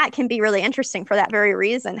 And that can be really interesting for that very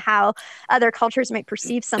reason, how other cultures might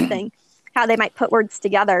perceive something, how they might put words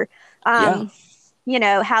together, how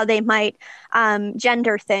they might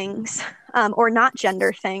gender things or not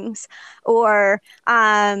gender things, or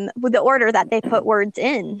with the order that they put words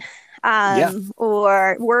in.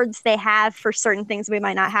 Or words they have for certain things we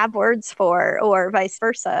might not have words for, or vice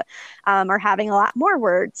versa, or having a lot more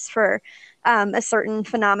words for a certain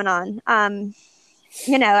phenomenon.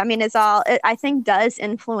 It's all, I think, does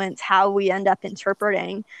influence how we end up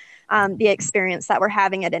interpreting the experience that we're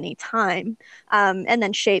having at any time, and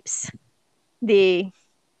then shapes the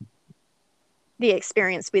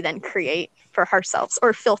experience we then create for ourselves,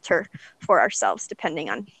 or filter for ourselves, depending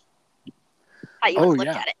on how you want to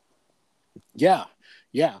look at it.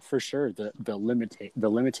 Yeah, for sure. The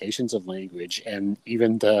limitations of language, and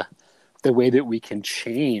even the way that we can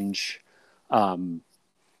change our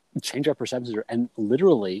perceptions, and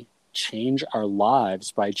literally change our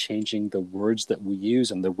lives by changing the words that we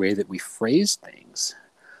use and the way that we phrase things.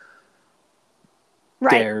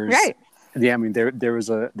 Right. Yeah, I mean, there's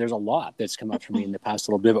a lot that's come up for me in the past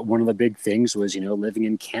little bit, but one of the big things was, living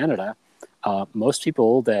in Canada. Most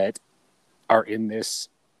people that are in this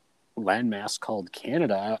landmass called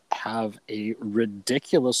Canada have a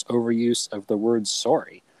ridiculous overuse of the word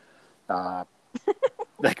sorry.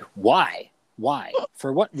 Like, why?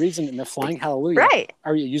 For what reason in the flying hallelujah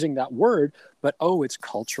are you using that word? But it's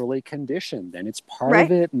culturally conditioned, and it's part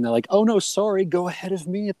of it. And they're like, oh no, sorry, go ahead of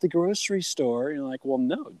me at the grocery store. And you're like, well,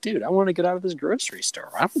 no, dude, I want to get out of this grocery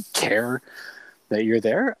store. I don't care that you're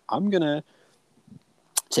there. I'm gonna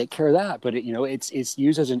take care of that. But it's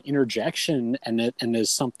used as an interjection and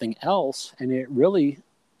as something else, and it really,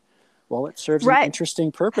 it serves an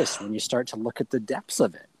interesting purpose when you start to look at the depths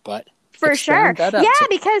of it. But for sure,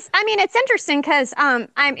 because it's interesting because I'm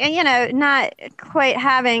not quite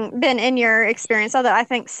having been in your experience, although I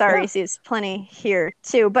think sorry is used plenty here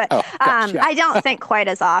too, but I don't think quite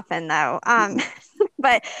as often though.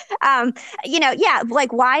 But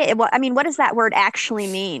like why? What does that word actually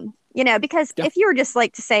mean? Because if you were just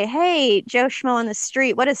like to say, hey, Joe Schmo on the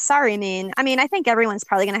street, what does sorry mean? I think everyone's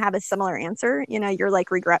probably going to have a similar answer. You're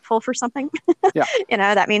like regretful for something. Yeah.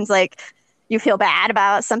 That means like you feel bad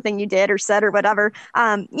about something you did or said or whatever.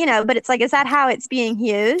 But it's like, is that how it's being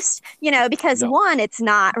used? Because one, it's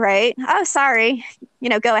not, right? Oh, sorry,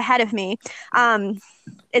 go ahead of me.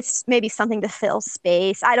 It's maybe something to fill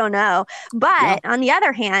space. I don't know. But on the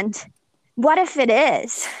other hand, what if it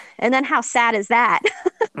is? And then how sad is that?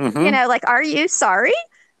 Mm-hmm. Like, are you sorry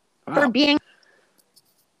for being?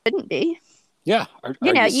 Shouldn't be. Yeah.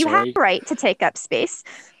 You have the right to take up space.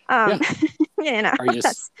 Are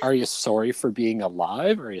you sorry for being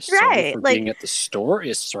alive? Are you sorry for being at the store? Are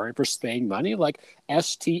you sorry for spending money? Like,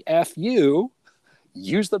 STFU,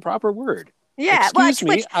 use the proper word. Yeah. Excuse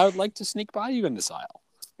me, I would like to sneak by you in this aisle.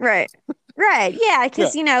 Right. Yeah.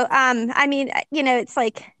 Because, it's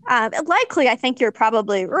like, likely, I think you're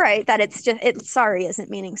probably right that sorry isn't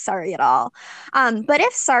meaning sorry at all. But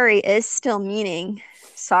if sorry is still meaning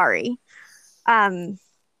sorry,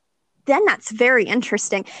 then that's very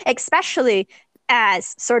interesting, especially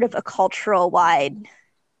as sort of a cultural wide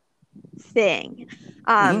thing,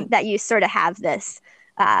 that you sort of have this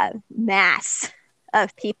mass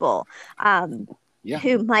of people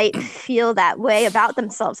who might feel that way about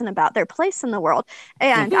themselves and about their place in the world.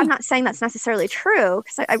 And I'm not saying that's necessarily true,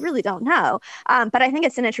 because I really don't know. But I think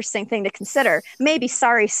it's an interesting thing to consider. Maybe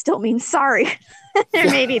sorry still means sorry.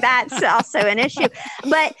 Maybe that's also an issue.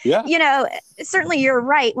 But, certainly you're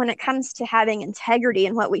right when it comes to having integrity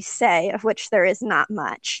in what we say, of which there is not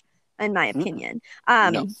much, in my opinion.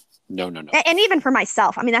 No. And even for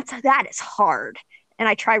myself, that is hard. And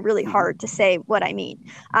I try really hard to say what I mean.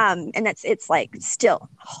 And it's like still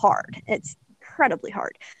hard. It's incredibly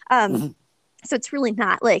hard. So it's really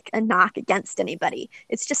not like a knock against anybody.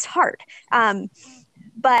 It's just hard.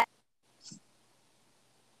 But,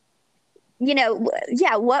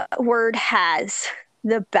 what word has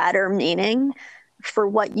the better meaning for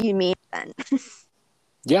what you mean then?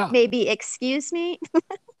 Yeah. Maybe excuse me?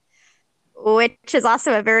 which is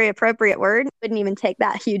also a very appropriate word, wouldn't even take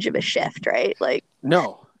that huge of a shift, right? Like,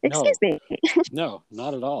 No, excuse me. no,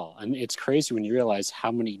 not at all. And it's crazy when you realize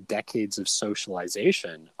how many decades of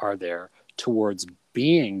socialization are there towards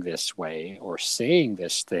being this way or saying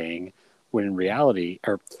this thing, when in reality,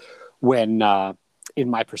 or when in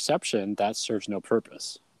my perception, that serves no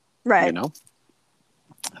purpose. Right. You know?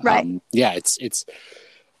 Right. Yeah, it's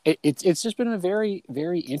just been a very,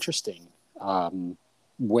 very interesting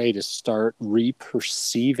way to start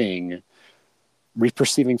reperceiving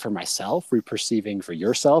for myself, reperceiving for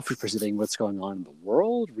yourself, reperceiving what's going on in the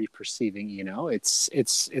world, reperceiving, you know, it's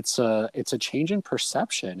a change in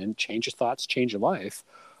perception, and change of thoughts, change of life.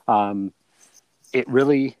 It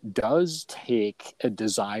really does take a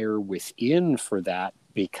desire within for that,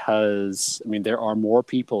 because I mean, there are more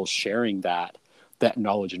people sharing that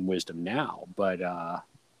knowledge and wisdom now, but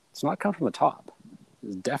it's not coming from the top.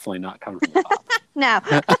 It's definitely not coming from the top. No.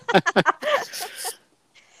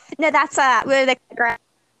 No, that's the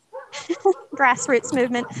grassroots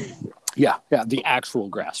movement. Yeah, the actual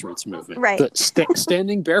grassroots movement. Right. The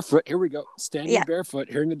standing barefoot. Here we go. Standing barefoot,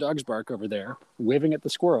 hearing the dogs bark over there, waving at the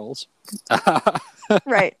squirrels.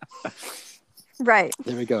 Right. Right.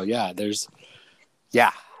 There we go. Yeah, there's.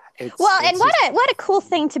 And what a cool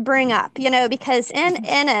thing to bring up, you know, because in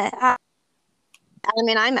a I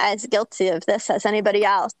mean, I'm as guilty of this as anybody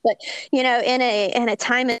else, but you know, in a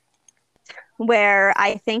time where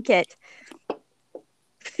I think it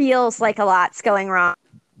feels like a lot's going wrong,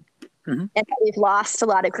 and that we've lost a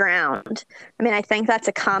lot of ground. I mean, I think that's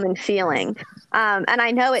a common feeling, and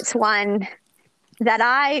I know it's one that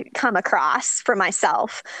I come across for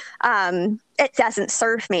myself. It doesn't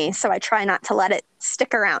serve me, so I try not to let it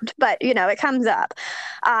stick around, but you know, it comes up.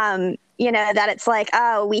 You know, that it's like,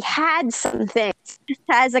 oh, we had some things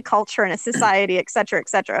as a culture and a society, et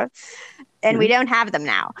cetera, and we don't have them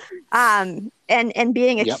now. And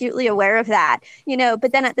being acutely aware of that, you know,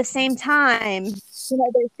 but then at the same time, you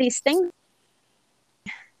know, there's these things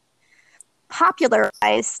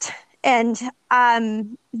popularized and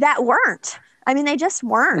that weren't. I mean, they just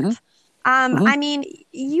weren't. I mean,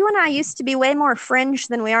 you and I used to be way more fringe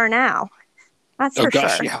than we are now. That's for sure.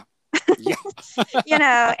 Yeah. You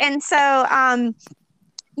know, and so,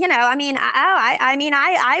 you know, I mean,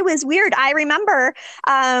 I was weird. I remember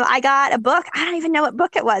I got a book. I don't even know what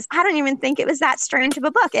book it was. I don't even think it was that strange of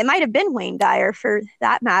a book. It might have been Wayne Dyer, for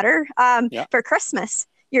that matter, for Christmas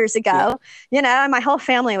years ago. Yeah. You know, and my whole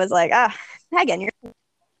family was like, oh, Megan, you're a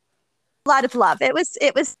lot of love. It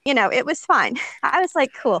was, you know, it was fine. I was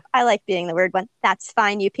like, cool. I like being the weird one. That's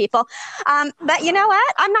fine, you people. But you know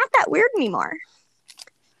what? I'm not that weird anymore.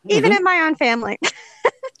 Even in my own family.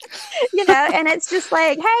 You know, and it's just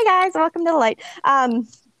like, hey guys, welcome to the light. No,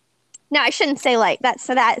 I shouldn't say light. That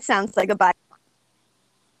sounds like a bias.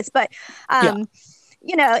 But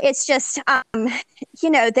you know, it's just you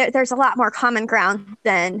know, there's a lot more common ground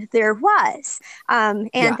than there was. And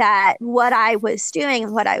that what I was doing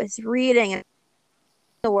and what I was reading in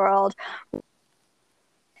the world,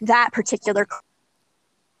 that particular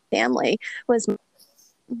family was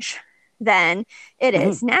much than it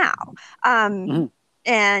is now. And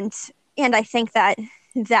I think that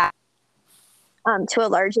to a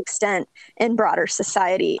large extent in broader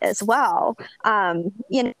society as well,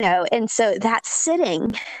 you know, and so that's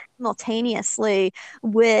sitting simultaneously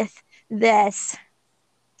with this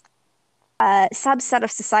subset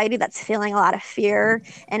of society that's feeling a lot of fear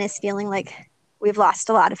and is feeling like we've lost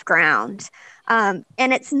a lot of ground. And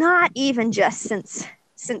it's not even just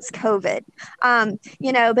since COVID,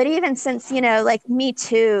 you know, but even since, you know, like Me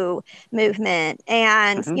Too movement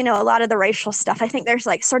and, you know, a lot of the racial stuff, I think there's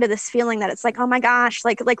like sort of this feeling that it's like, oh my gosh,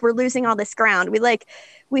 like we're losing all this ground.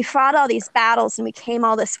 We fought all these battles and we came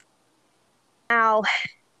all this, now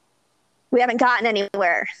we haven't gotten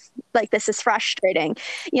anywhere. Like, this is frustrating,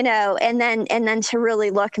 you know, and then to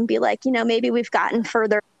really look and be like, you know, maybe we've gotten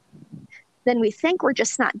further than we think. We're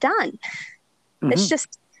just not done. It's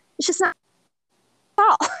just not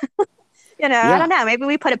all. You know, I don't know, maybe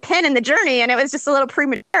we put a pin in the journey and it was just a little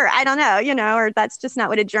premature. I don't know, you know, or that's just not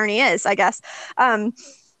what a journey is, I guess.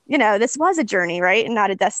 You know, this was a journey, right, and not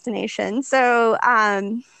a destination. So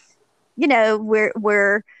you know,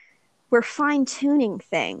 we're fine-tuning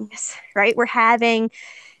things, right? We're having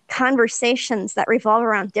conversations that revolve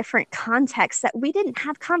around different contexts that we didn't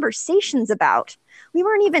have conversations about. We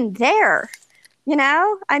weren't even there, you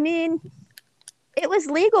know? I mean, it was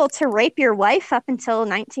legal to rape your wife up until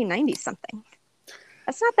 1990 something.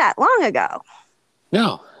 That's not that long ago.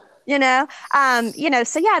 No. You know,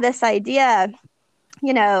 so yeah, this idea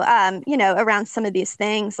around some of these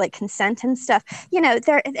things like consent and stuff,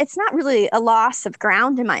 it's not really a loss of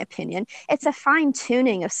ground, in my opinion. It's a fine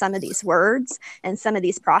tuning of some of these words and some of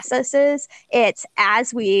these processes. It's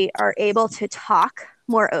as we are able to talk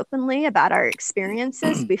more openly about our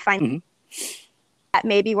experiences, we find that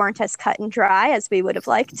maybe weren't as cut and dry as we would have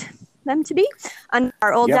liked them to be under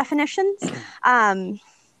our old definitions.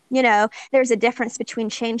 There's a difference between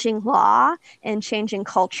changing law and changing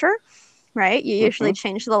culture. Right? You usually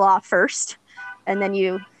change the law first, and then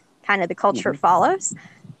the culture follows.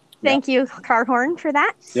 Thank you, Carhorn, for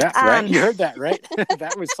that. Yeah, right. You heard that, right?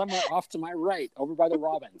 That was somewhere off to my right, over by the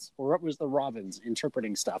Robins, or it was the Robins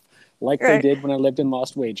interpreting stuff like they did when I lived in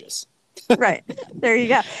Lost Wages. Right. There you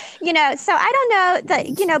go. So I don't know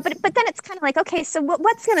that, but then it's kind of like, okay, so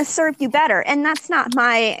what's going to serve you better? And that's not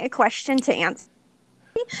my question to answer.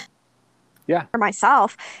 Yeah. For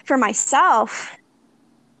myself,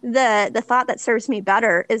 the thought that serves me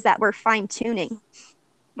better is that we're fine-tuning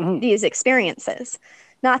these experiences.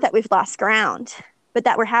 Not that we've lost ground, but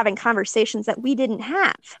that we're having conversations that we didn't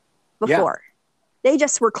have before. They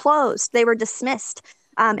just were closed. They were dismissed.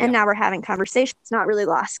 And now we're having conversations, not really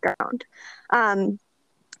lost ground.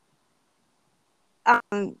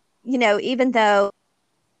 Even though,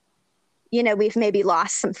 we've maybe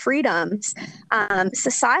lost some freedoms,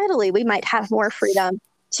 societally, we might have more freedom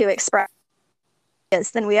to express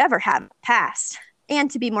than we ever have in the past, and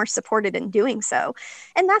to be more supported in doing so.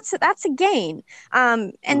 And that's a gain.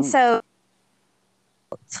 So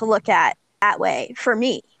to look at that way for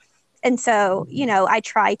me. And so, I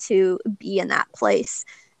try to be in that place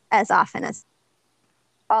as often as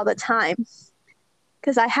all the time,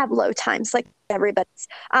 because I have low times like everybody's.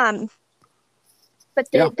 But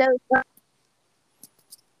those.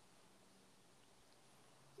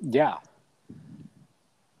 Yeah.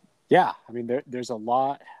 I mean, there's a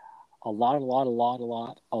lot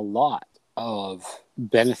of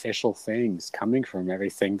beneficial things coming from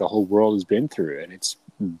everything the whole world has been through. And it's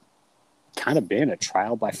kind of been a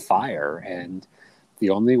trial by fire. And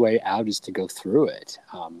the only way out is to go through it.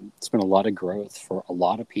 It's been a lot of growth for a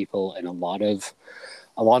lot of people in a lot of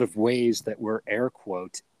ways that were, air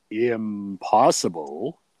quote,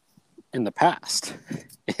 impossible in the past.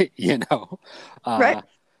 Right.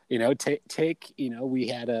 Take we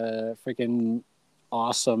had a freaking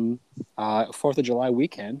awesome 4th of July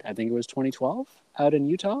weekend. I think it was 2012 out in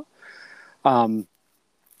Utah.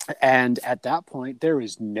 And at that point, there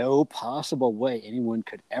was no possible way anyone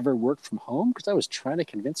could ever work from home, because I was trying to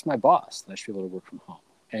convince my boss that I should be able to work from home.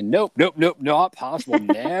 And nope, not possible.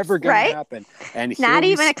 Never going right? to happen. And not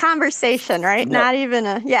even a conversation, right? No. Not even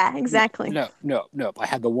exactly. No. I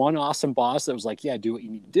had the one awesome boss that was like, yeah, do what you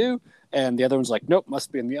need to do. And the other one's like, nope,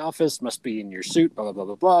 must be in the office, must be in your suit, blah, blah, blah,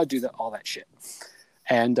 blah, blah, do that, all that shit.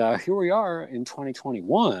 And here we are in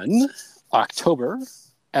 2021, October,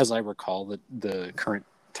 as I recall the current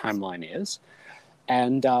timeline is.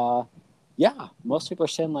 And most people are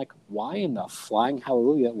saying, like, why in the flying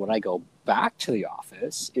hallelujah would I go back to the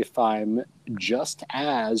office if I'm just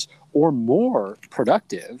as or more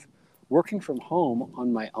productive working from home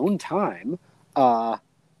on my own time?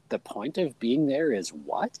 The point of being there is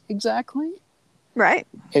what exactly? Right.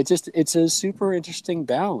 It's a super interesting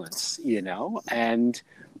balance, and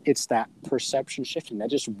it's that perception shifting.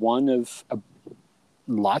 That's just one of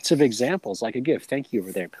lots of examples I could give. Thank you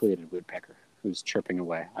over there, pileated woodpecker, who's chirping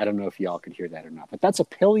away. I don't know if y'all could hear that or not, but that's a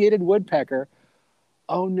pileated woodpecker.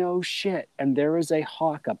 Oh, no shit. And there is a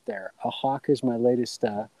hawk up there. A hawk is my latest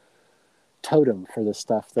totem for the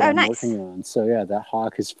stuff that I'm working on. So yeah, that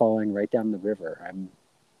hawk is falling right down the river. I'm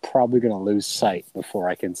probably going to lose sight before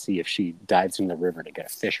I can see if she dives in the river to get a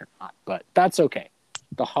fish or not, but that's okay.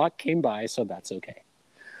 The hawk came by, so that's okay.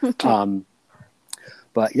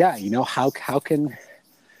 But yeah,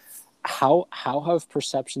 how have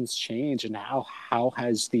perceptions changed, and how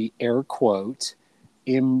has the, air quote,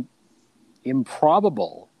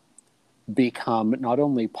 improbable become not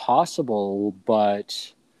only possible,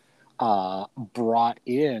 but brought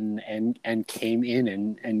in and came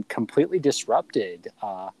in and completely disrupted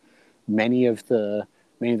many of the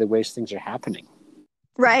ways things are happening.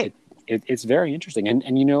 Right. It's very interesting. And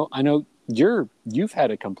I know you've had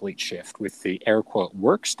a complete shift with the, air quote,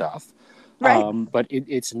 work stuff. Right. But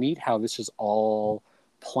it's neat how this is all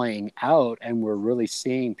playing out, and we're really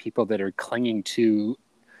seeing people that are clinging to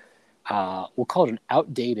we'll call it an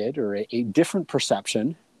outdated or a different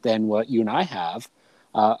perception than what you and I have,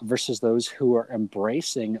 versus those who are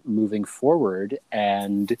embracing moving forward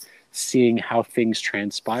and seeing how things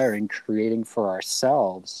transpire and creating for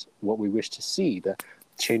ourselves what we wish to see. The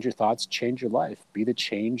change your thoughts, change your life, be the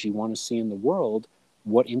change you want to see in the world,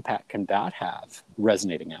 what impact can that have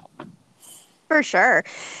resonating out? For sure.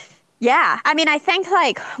 Yeah. I mean, I think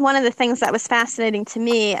like one of the things that was fascinating to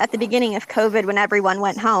me at the beginning of COVID when everyone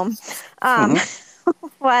went home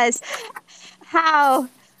was how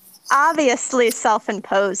obviously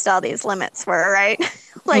self-imposed all these limits were, right?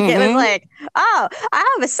 Like it was like, oh,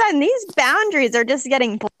 all of a sudden these boundaries are just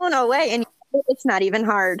getting blown away, and it's not even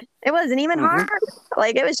hard. It wasn't even hard.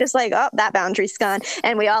 Like it was just like, oh, that boundary's gone,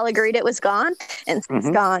 and we all agreed it was gone, and it's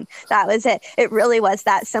gone. That was it. It really was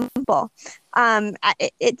that simple.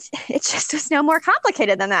 It just was no more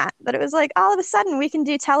complicated than that. But it was like all of a sudden we can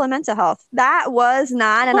do telemental health. That was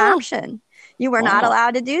not an option. You were not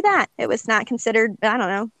allowed to do that. It was not considered, I don't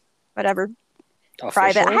know, whatever,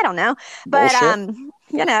 private. I don't know. But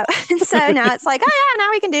you know, so now it's like, oh yeah,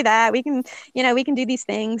 now we can do that. We can, you know, we can do these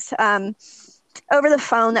things over the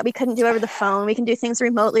phone that we couldn't do over the phone. We can do things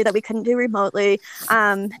remotely that we couldn't do remotely.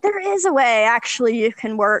 There is a way actually you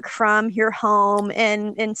can work from your home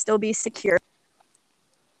and still be secure.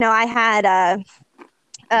 You know, I had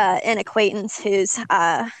an acquaintance whose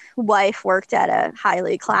wife worked at a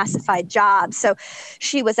highly classified job. So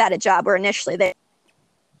she was at a job where initially they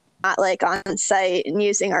were not like on site and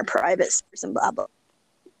using our private servers and blah, blah.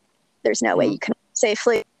 There's no way you can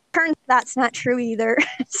safely turn. That's not true either.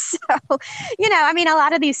 So, you know, I mean, a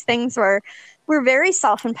lot of these things were very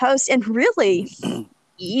self-imposed and really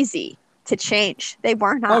easy to change. They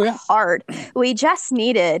were not hard. We just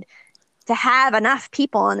needed to have enough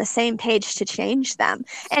people on the same page to change them.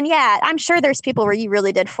 And yeah, I'm sure there's people where you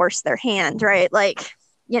really did force their hand, right? Like,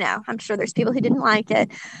 you know, I'm sure there's people who didn't like it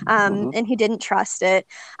and who didn't trust it.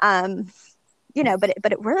 You know, but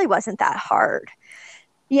it really wasn't that hard.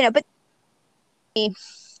 You know, but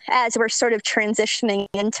as we're sort of transitioning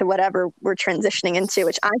into whatever we're transitioning into,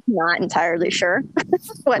 which I'm not entirely sure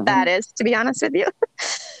what that is, to be honest with you.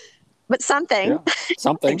 But something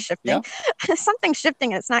shifting. Something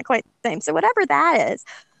shifting, and it's not quite the same. So whatever that is,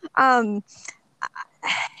 I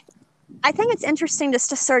think it's interesting just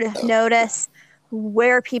to sort of notice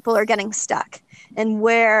where people are getting stuck and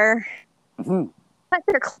where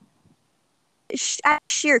they're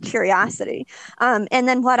sheer curiosity, and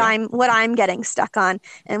then what I'm getting stuck on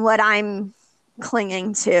and what I'm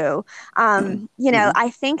clinging to. You know, I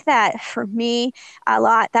think that for me, a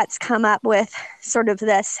lot that's come up with sort of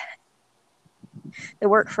this, the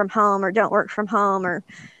work from home or don't work from home or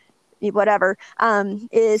whatever,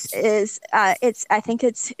 is I think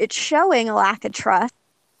it's showing a lack of trust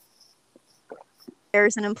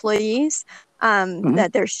and employees,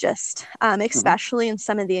 that there's just especially in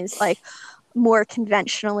some of these like more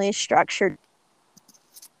conventionally structured,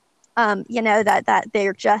 you know, that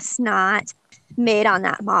they're just not made on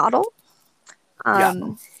that model.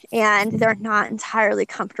 And they're not entirely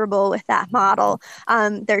comfortable with that model.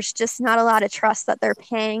 There's just not a lot of trust that they're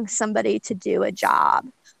paying somebody to do a job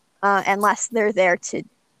unless they're there to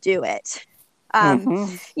do it.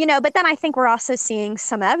 You know, but then I think we're also seeing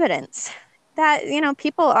some evidence that, you know,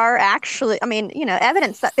 people are actually, I mean, you know,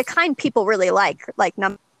 evidence that the kind people really like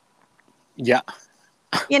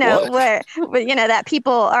you know, where, you know, that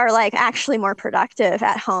people are like actually more productive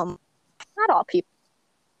at home. Not all people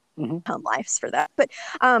home lives for that, but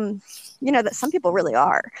you know, that some people really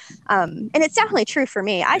are, and it's definitely true for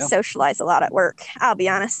me. I socialize a lot at work, I'll be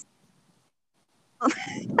honest.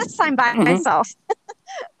 I'm by myself.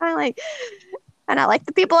 I like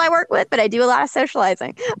the people I work with, but I do a lot of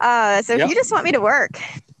socializing. So if you just want me to work,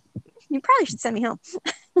 you probably should send me home.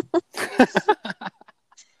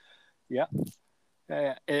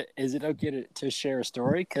 Is it okay to share a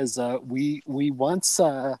story? Because we once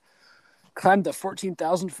climbed the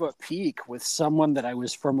 14,000-foot peak with someone that I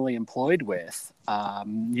was formerly employed with.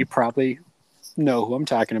 You probably know who I'm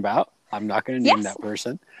talking about. I'm not going to name that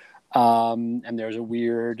person. And there's a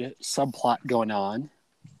weird subplot going on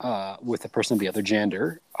with a person of the other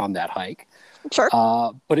gender on that hike. Sure.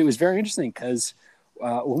 But it was very interesting because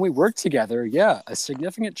when we worked together, a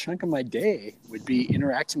significant chunk of my day would be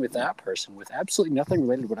interacting with that person with absolutely nothing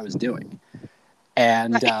related to what I was doing.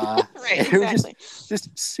 And it was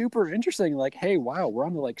just super interesting. Like, hey, wow, we're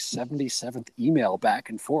on the like 77th email back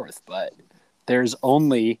and forth, but there's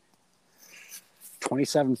only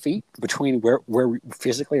 27 feet between where we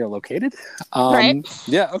physically are located.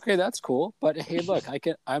 Yeah, okay, that's cool. But hey, look,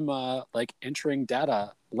 I'm like entering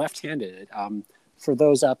data left-handed. For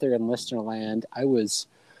those out there in listener land, I was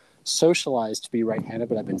socialized to be right-handed,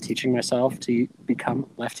 but I've been teaching myself to become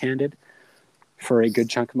left-handed for a good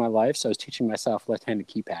chunk of my life. So I was teaching myself left-handed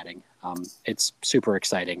keypadding. It's super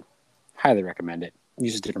exciting. Highly recommend it. It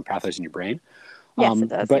uses different pathways in your brain. Yes, it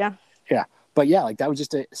does. But But yeah, like that was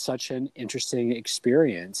just such an interesting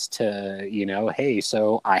experience to, hey,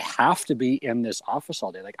 so I have to be in this office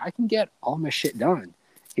all day. Like I can get all my shit done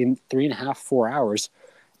in 3.5, 4 hours,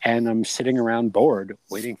 and I'm sitting around bored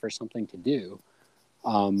waiting for something to do.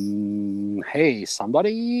 Hey,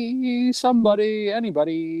 somebody,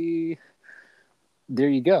 anybody, there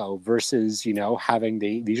you go. Versus, having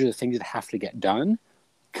these are the things that have to get done,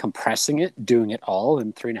 compressing it, doing it all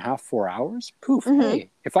in 3.5, 4 hours. Poof. Hey,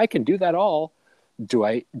 if I can do that all,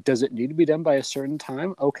 does it need to be done by a certain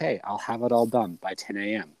time? Okay, I'll have it all done by 10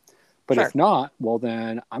 a.m. But if not, well,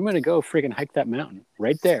 then I'm going to go freaking hike that mountain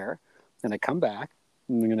right there. And I come back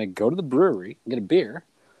and I'm going to go to the brewery and get a beer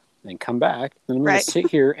and come back. And I'm going to sit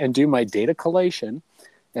here and do my data collation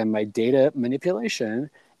and my data manipulation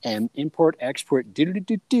and import, export,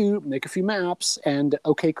 make a few maps. And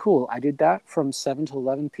okay, cool. I did that from 7 to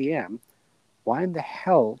 11 p.m. Why in the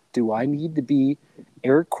hell do I need to be,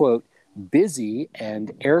 air quote, busy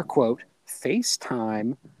and air quote,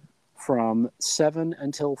 FaceTime from 7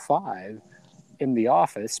 until 5 in the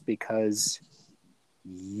office because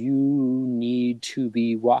you need to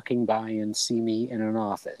be walking by and see me in an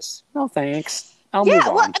office? No, thanks. I'll move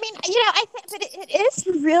on. Well, I mean, I think that it is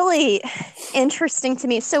really interesting to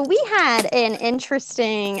me. So we had an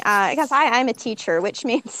interesting, because I'm a teacher, which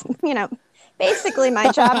means, basically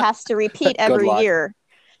my job has to repeat every year.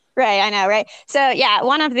 Right, I know, right? So yeah,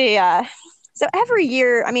 one of the, so every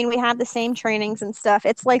year, I mean, we have the same trainings and stuff.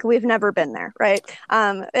 It's like we've never been there, right?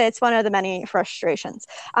 It's one of the many frustrations.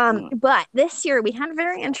 But this year we had a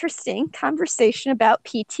very interesting conversation about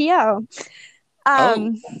PTO.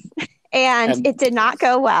 And it did not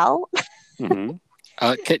go well. Can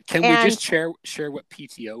we just share what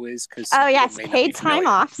PTO is? Because yes, paid time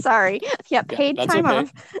off. Sorry, paid time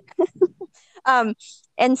off.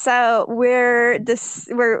 And so we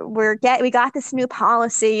got this new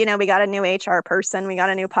policy. We got a new HR person. We got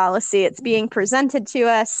a new policy. It's being presented to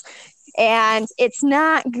us, and it's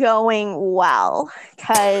not going well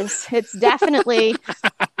because it's definitely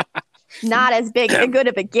not as good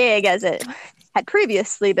of a gig as it had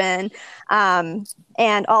previously been,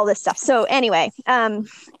 and all this stuff. So anyway,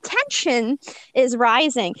 tension is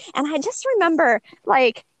rising. And I just remember,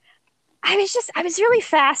 I was really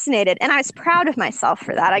fascinated, and I was proud of myself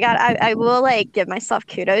for that. I will give myself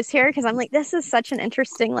kudos here, because I'm this is such an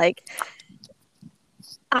interesting,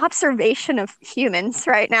 observation of humans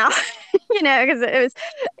right now, because it was,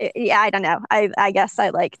 I don't know. I guess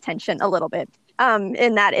I like tension a little bit.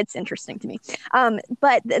 In that it's interesting to me.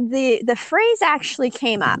 But the phrase actually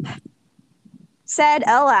came up, said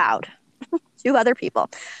aloud to other people.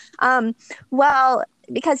 Well,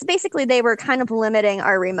 because basically they were kind of limiting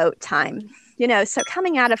our remote time, so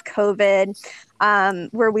coming out of COVID,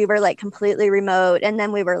 where we were completely remote, and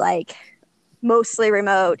then we were mostly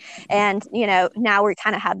remote, and now we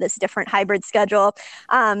kind of have this different hybrid schedule.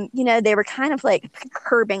 They were kind of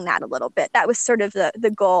curbing that a little bit. That was sort of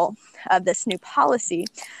the goal of this new policy,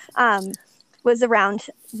 was around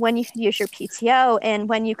when you could use your PTO and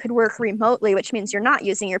when you could work remotely, which means you're not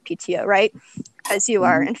using your PTO, right? Because you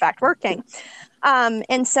are in fact working.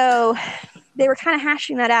 And so they were kind of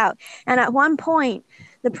hashing that out. And at one point,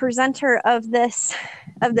 the presenter of this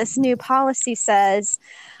new policy says,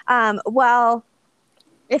 well,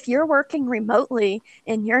 if you're working remotely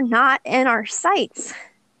and you're not in our sites,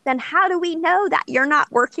 then how do we know that you're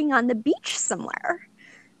not working on the beach somewhere?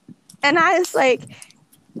 And I was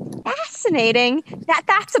fascinating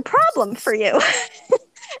that's a problem for you.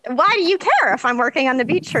 Why do you care if I'm working on the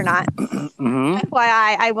beach or not?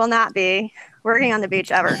 FYI, I will not be working on the beach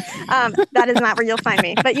ever. That is not where you'll find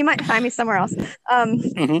me, but you might find me somewhere else.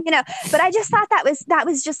 But I just thought that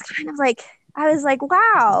was just kind of I was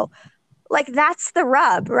wow, that's the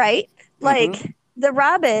rub, right? The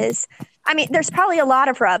rub is, I mean, there's probably a lot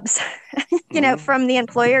of rubs, from the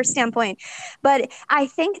employer standpoint, but I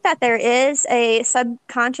think that there is a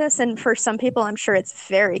subconscious, and for some people, I'm sure it's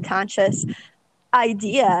very conscious,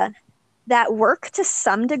 idea that work to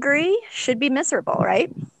some degree should be miserable,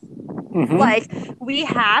 right? We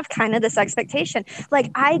have kind of this expectation.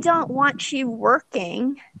 I don't want you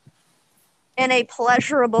working in a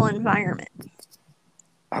pleasurable environment.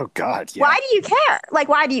 Oh God! Yeah. Why do you care?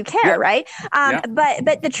 Why do you care, right?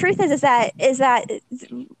 But the truth is that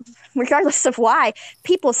regardless of why,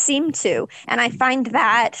 people seem to, and I find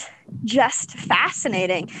that just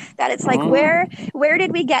fascinating. That it's where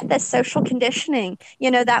did we get this social conditioning?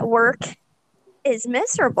 That work is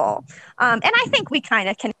miserable, and I think we kind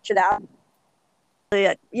of can it out.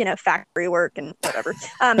 Factory work and whatever,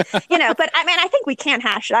 but I mean, I think we can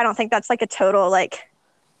hash it. I don't think that's a total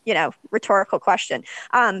rhetorical question.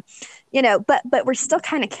 But we're still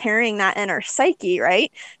kind of carrying that in our psyche,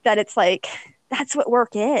 right? That it's like, that's what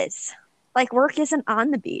work is. Like, work isn't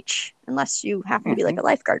on the beach unless you happen to be like a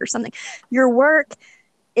lifeguard or something. Your work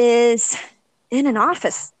is in an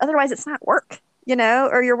office. Otherwise, it's not work,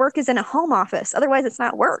 or your work is in a home office. Otherwise, it's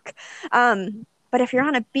not work. But if you're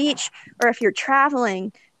on a beach or if you're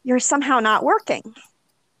traveling, you're somehow not working.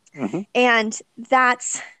 And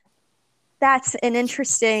that's an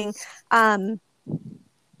interesting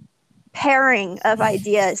pairing of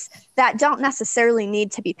ideas that don't necessarily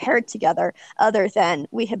need to be paired together, other than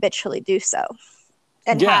we habitually do so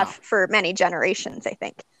and have for many generations, I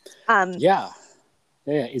think.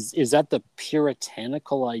 Is that the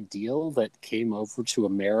puritanical ideal that came over to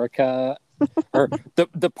America? Or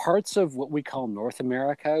the parts of what we call North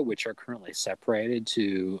America, which are currently separated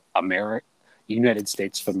to United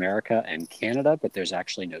States of America and Canada, but there's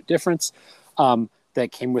actually no difference.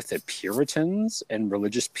 That came with the Puritans and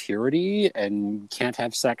religious purity, and can't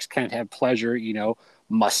have sex, can't have pleasure,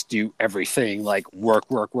 must do everything like work.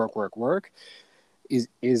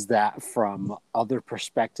 Is that from other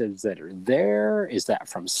perspectives that are there? Is that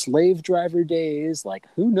from slave driver days? Like,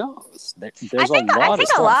 who knows? There's I think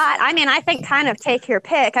a lot. I mean, I think kind of take your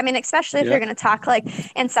pick. I mean, especially if you're going to talk like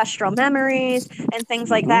ancestral memories and things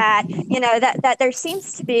like that, that there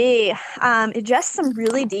seems to be just some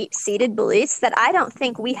really deep-seated beliefs that I don't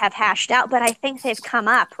think we have hashed out, but I think they've come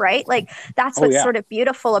up, right? Like, that's what's sort of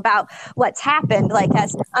beautiful about what's happened, like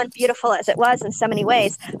as unbeautiful as it was in so many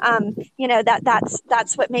ways.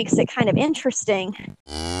 That's what makes it kind of interesting.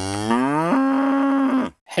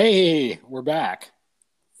 Hey, we're back.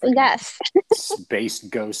 Yes. Space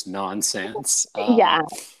ghost nonsense.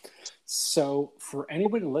 So for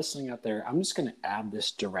anybody listening out there, I'm just going to add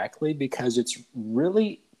this directly because it's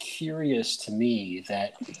really curious to me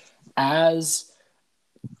that as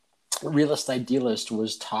Realist Idealist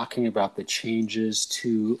was talking about the changes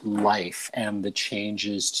to life and the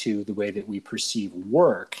changes to the way that we perceive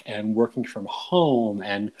work and working from home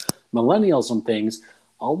and millennials and things,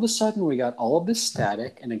 all of a sudden we got all of this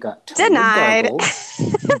static and it got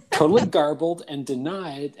totally garbled and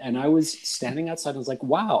denied. And I was standing outside and I was like,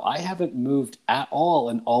 wow, I haven't moved at all.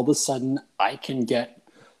 And all of a sudden I can get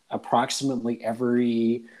approximately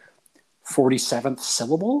every 47th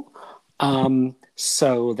syllable.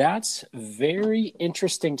 So that's very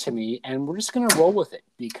interesting to me, and we're just going to roll with it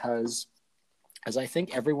because, as I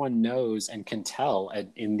think everyone knows and can tell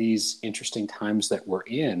in these interesting times that we're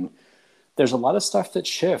in, there's a lot of stuff that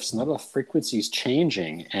shifts, and a lot of frequencies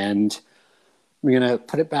changing. And we're going to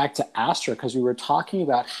put it back to Astra because we were talking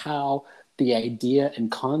about how the idea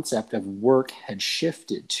and concept of work had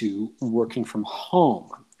shifted to working from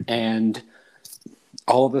home, and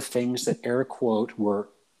all of the things that air quote were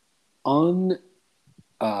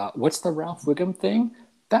what's the Ralph Wiggum thing?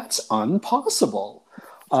 That's impossible.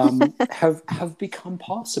 Have become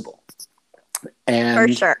possible. And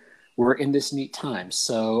for sure. We're in this neat time.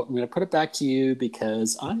 So I'm going to put it back to you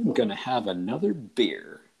because I'm going to have another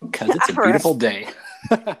beer because it's a beautiful day.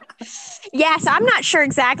 Yes, I'm not sure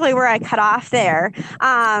exactly where I cut off there.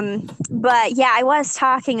 But yeah, I was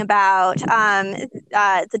talking about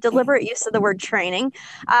the deliberate use of the word training.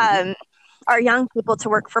 Our young people to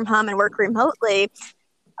work from home and work remotely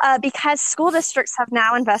because school districts have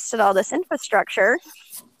now invested all this infrastructure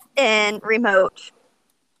in remote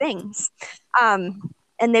things and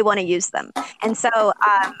they want to use them. And so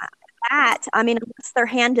unless their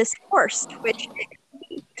hand is forced, which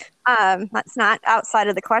that's not outside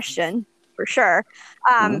of the question for sure.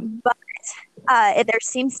 But there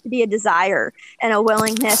seems to be a desire and a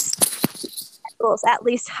willingness, at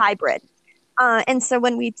least hybrid. And so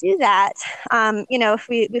when we do that, if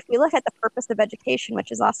we look at the purpose of education,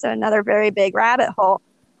 which is also another very big rabbit hole,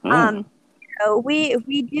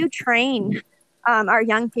 we do train our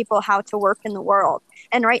young people how to work in the world.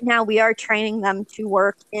 And right now we are training them to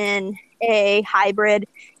work in a hybrid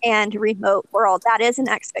and remote world. That is an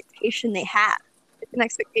expectation they have. It's an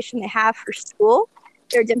expectation they have for school.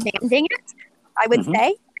 They're demanding it, I would say.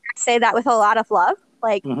 I say that with a lot of love,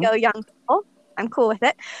 like, go young people. I'm cool with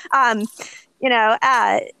it. They're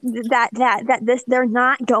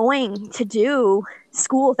not going to do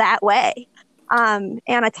school that way. And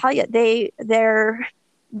I tell you,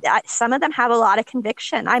 some of them have a lot of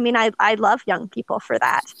conviction. I mean, I love young people for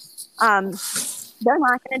that. They're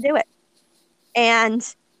not going to do it. And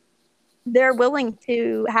they're willing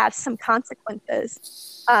to have some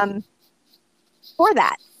consequences for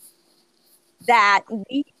that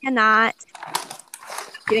we cannot,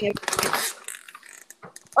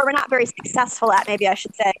 or we're not very successful at, maybe I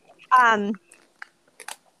should say,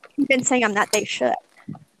 convincing them that they should.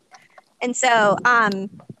 And so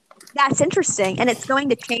that's interesting, and it's going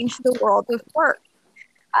to change the world of work,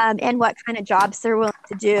 and what kind of jobs they're willing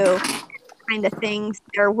to do, kind of things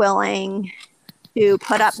they're willing to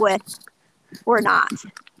put up with or not.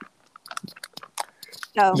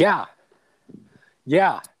 So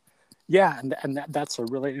Yeah, and that's a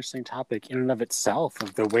really interesting topic in and of itself,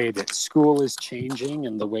 of the way that school is changing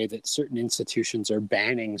and the way that certain institutions are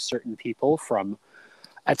banning certain people from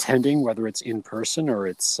attending, whether it's in person or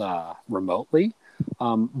it's remotely.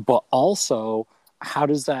 But also, how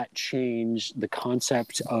does that change the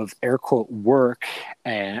concept of air quote work,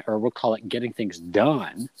 or we'll call it getting things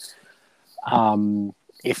done,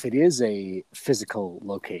 if it is a physical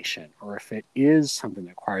location, or if it is something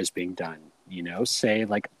that requires being done, say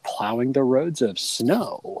like plowing the roads of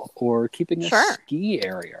snow or keeping a ski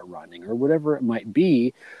area running or whatever it might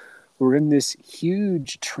be. We're in this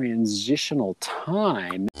huge transitional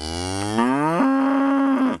time.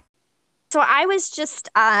 So I was just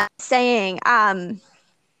saying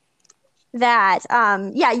that,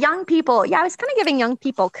 young people, I was kind of giving young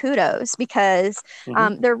people kudos, because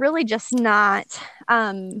they're really just not,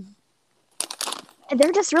 they're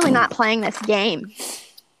just really not playing this game.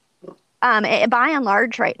 By and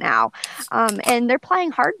large right now, and they're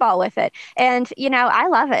playing hardball with it, and I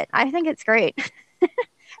love it. I think it's great.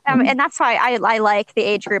 And that's why I like the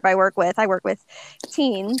age group I work with. I work with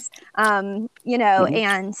teens, and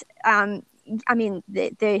I mean,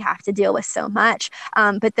 they have to deal with so much,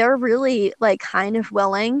 but they're really like kind of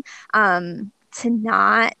willing to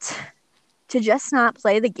just not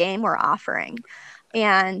play the game we're offering.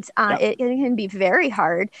 And it can be very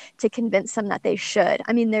hard to convince them that they should.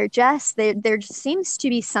 I mean, there just seems to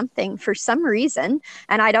be something, for some reason,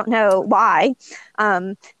 and I don't know why,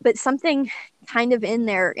 but something kind of in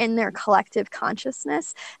their collective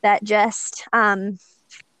consciousness that just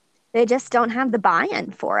they just don't have the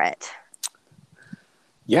buy-in for it.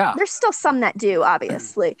 Yeah, there's still some that do,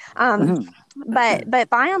 obviously, but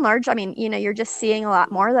by and large, I mean, you're just seeing a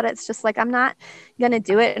lot more that it's just like, I'm not going to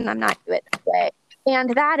do it, and I'm not do it that way.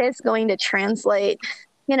 And that is going to translate,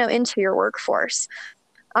 into your workforce,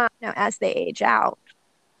 as they age out.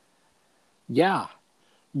 Yeah.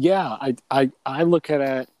 I look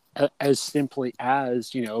at it as simply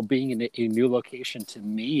as, being in a new location to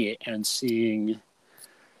me and seeing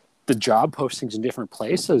the job postings in different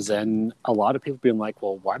places, and a lot of people being like,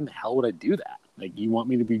 well, why in the hell would I do that? Like, you want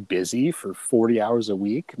me to be busy for 40 hours a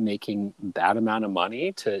week making that amount of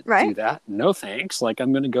money to do that? No thanks. Like,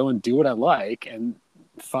 I'm going to go and do what I like, and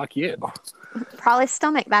fuck you. Probably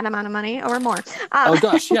still make that amount of money or more. Oh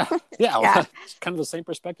gosh, yeah. Well, kind of the same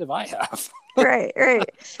perspective I have. Right.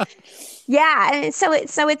 Yeah, and so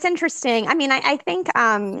it's interesting. I mean, I think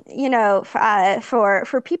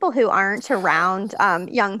for people who aren't around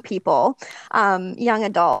young people, young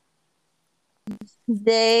adults,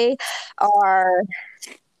 they are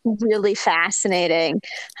really fascinating,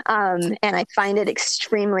 and I find it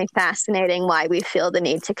extremely fascinating why we feel the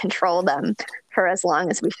need to control them for as long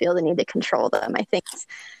as we feel the need to control them. I think it's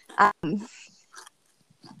an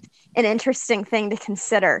interesting thing to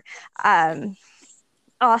consider.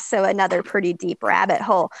 Also another pretty deep rabbit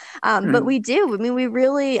hole, but we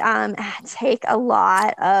really take a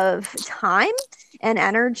lot of time and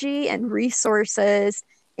energy and resources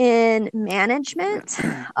in management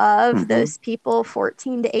of those people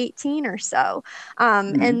 14 to 18 or so.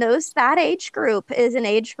 And that age group is an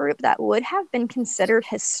age group that would have been considered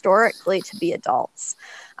historically to be adults.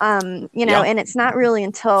 And it's not really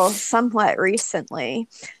until somewhat recently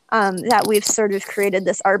that we've sort of created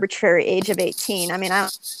this arbitrary age of 18. I mean,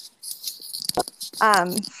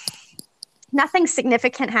 nothing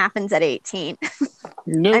significant happens at 18.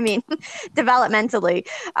 Nope. I mean, developmentally,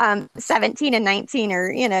 17 and 19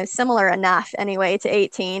 are, similar enough anyway to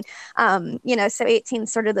 18. So 18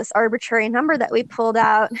 is sort of this arbitrary number that we pulled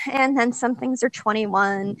out. And then some things are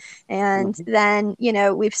 21. And then,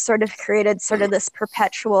 we've sort of created sort of this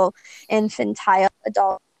perpetual infantile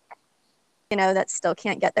adult, that still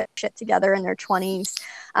can't get their shit together in their 20s.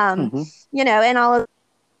 And all of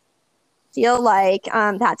feel like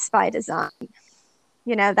that's by design.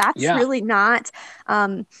 That's really not,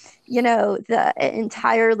 the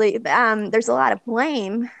entirely, there's a lot of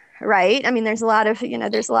blame, right? I mean, there's a lot of blame.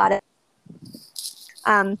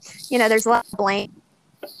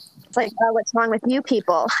 It's like, oh, what's wrong with you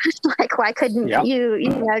people? Like, why couldn't you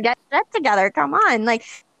get that together? Come on. Like,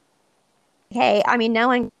 hey, I mean, no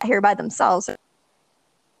one got here by themselves.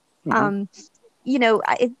 There's,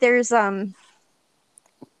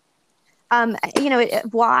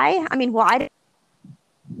 why? I mean, why?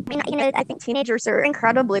 I think teenagers are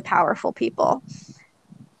incredibly powerful people.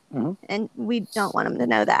 And we don't want them to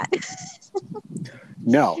know that.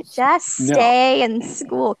 No. Just stay in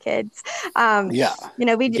school, kids.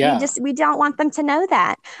 We don't want them to know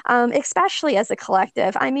that, especially as a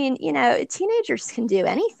collective. I mean, teenagers can do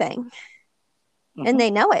anything, and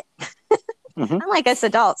they know it. Unlike us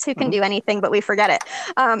adults who can do anything, but we forget it.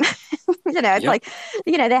 It's like,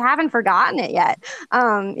 they haven't forgotten it yet.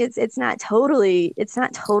 It's not totally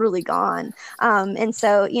gone. And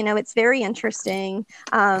so, it's very interesting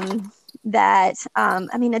that,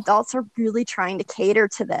 adults are really trying to cater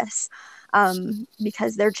to this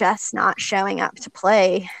because they're just not showing up to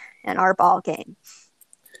play in our ball game.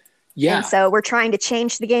 Yeah. And so we're trying to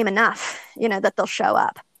change the game enough, that they'll show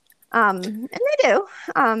up. And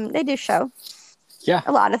they do show. Yeah.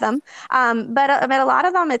 A lot of them. But a lot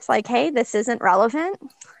of them, it's like, hey, this isn't relevant.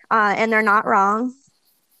 And they're not wrong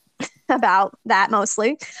about that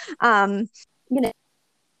mostly.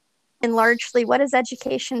 And largely, what does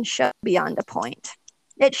education show beyond a point?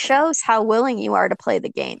 It shows how willing you are to play the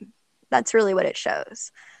game. That's really what it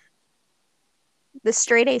shows. The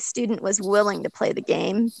straight A student was willing to play the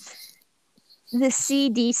game. The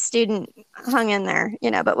CD student hung in there,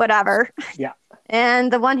 but whatever. Yeah.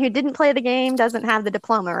 And the one who didn't play the game doesn't have the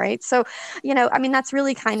diploma, right? So, that's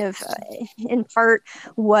really kind of in part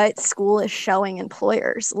what school is showing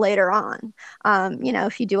employers later on.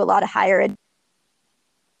 If you do a lot of higher ed,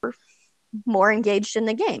 more engaged in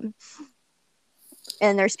the game.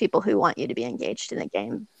 And there's people who want you to be engaged in the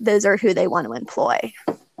game. Those are who they want to employ.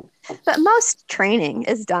 But most training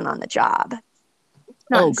is done on the job.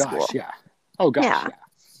 Not in school. Yeah. Oh gosh,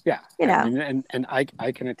 yeah. Yeah. And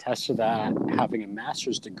I can attest to that. Having a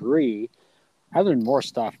master's degree, I learned more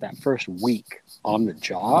stuff that first week on the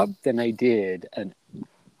job than I did a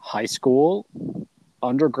high school,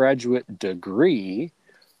 undergraduate degree,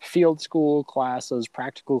 field school classes,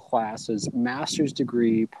 practical classes, master's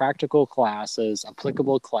degree, practical classes,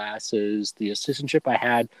 applicable classes, the assistantship I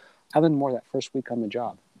had. I learned more that first week on the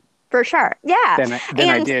job. For sure. Yeah. Than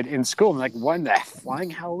I did in school. I'm like, when the flying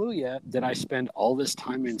hallelujah did I spend all this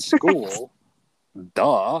time in school?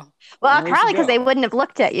 Duh. Well, probably because they wouldn't have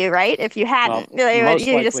looked at you, right? If you hadn't,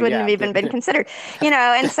 you just wouldn't have even been considered,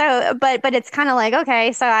 and so, but it's kind of like,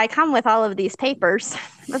 okay, so I come with all of these papers.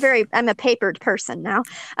 I'm a papered person now.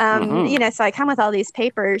 So I come with all these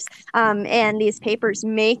papers, and these papers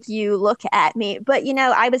make you look at me. But,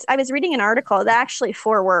 I was reading an article that actually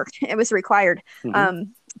for work, it was required,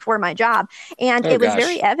 for my job. And it was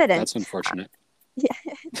very evident. That's unfortunate.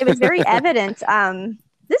 It was very evident.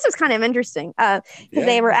 This was kind of interesting because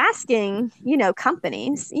they were asking,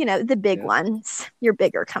 companies, the big ones, your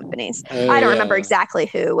bigger companies. I don't remember exactly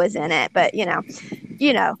who was in it, but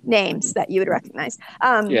names that you would recognize.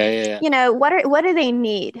 What do they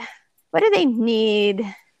need? What do they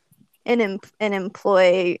need in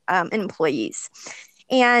employees?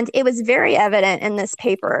 And it was very evident in this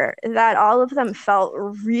paper that all of them felt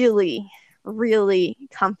really, really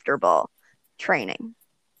comfortable training.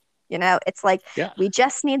 It's like, we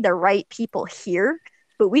just need the right people here,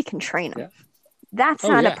 but we can train them. Yeah. That's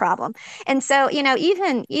not a problem. And so,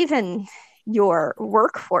 even your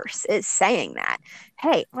workforce is saying that,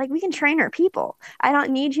 hey, like, we can train our people. I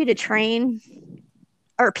don't need you to train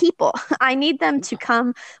our people. I need them to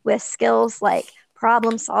come with skills like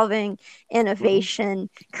problem solving, innovation,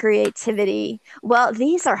 creativity. Well,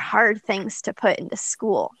 these are hard things to put into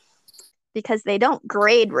school, because they don't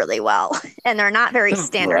grade really well and they're not very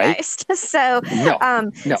standardized. Right. So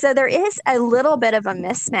there is a little bit of a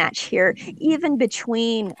mismatch here, even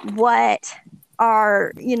between what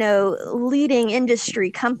are, leading industry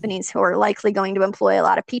companies who are likely going to employ a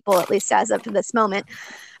lot of people, at least as of this moment,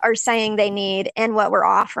 are saying they need and what we're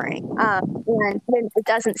offering. And it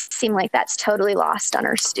doesn't seem like that's totally lost on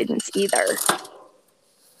our students either.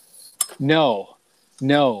 No,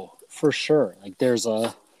 for sure. Like there's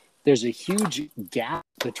a huge gap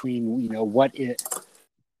between, what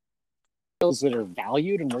skills that are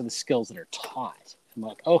valued and where the skills that are taught. I'm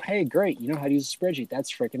like, oh, hey, great. You know how to use a spreadsheet.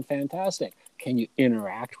 That's freaking fantastic. Can you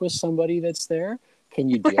interact with somebody that's there? Can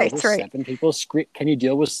you deal with seven people? Can you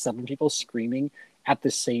deal with 7 people screaming at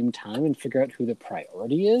the same time and figure out who the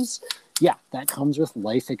priority is? Yeah, that comes with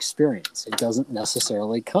life experience. It doesn't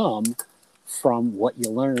necessarily come from what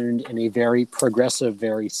you learned in a very progressive,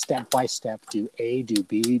 very step-by-step, do A, do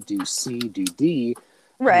B, do C, do D,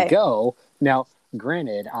 and go. Now,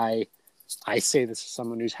 granted, I say this as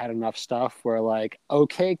someone who's had enough stuff where, like,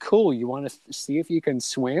 okay, cool, you want to see if you can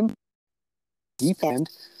swim deep end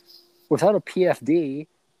without a PFD,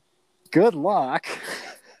 good luck.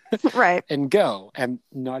 Right. And go. And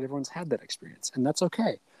not everyone's had that experience, and that's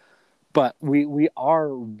okay. But we are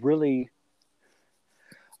really...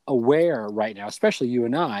 aware right now, especially you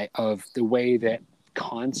and I, of the way that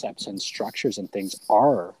concepts and structures and things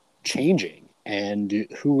are changing, and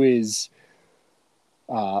who is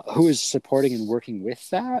supporting and working with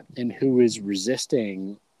that, and who is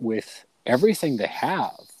resisting with everything they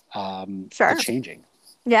have, Sure. the changing.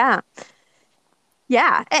 Yeah.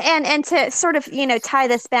 Yeah, and to sort of, tie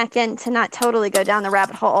this back in, to not totally go down the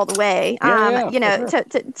rabbit hole all the way, For sure.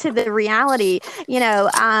 to the reality,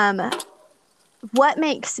 what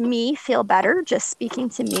makes me feel better, just speaking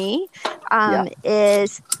to me,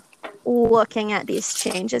 is looking at these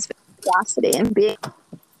changes with curiosity and being,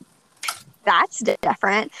 that's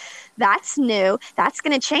different. That's new. That's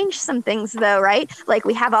going to change some things, though, right? Like,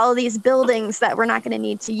 we have all of these buildings that we're not going to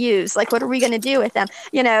need to use. Like, what are we going to do with them?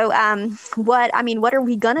 What are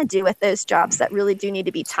we going to do with those jobs that really do need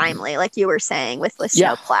to be timely? Like you were saying with the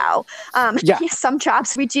snowplow. Some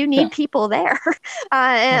jobs we do need people there,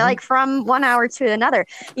 like from 1 hour to another.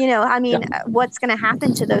 What's going to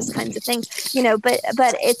happen to those kinds of things?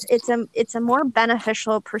 But it's a more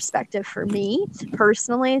beneficial perspective for me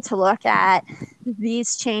personally to look at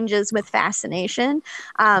these changes with fascination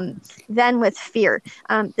than with fear.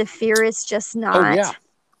 The fear is just not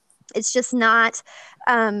it's just not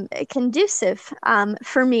conducive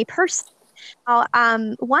for me personally.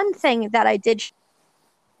 One thing that I did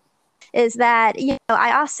is that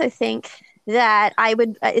I also think that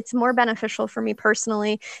it's more beneficial for me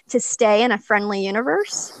personally to stay in a friendly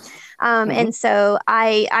universe. And so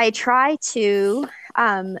I try to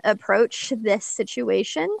approach this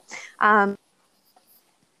situation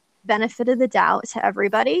benefit of the doubt to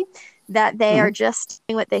everybody, that they are just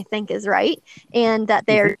doing what they think is right, and that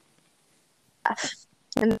they're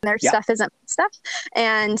and their stuff isn't stuff,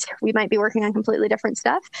 and we might be working on completely different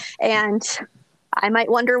stuff, and I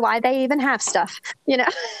might wonder why they even have stuff,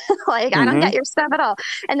 like I don't get your stuff at all,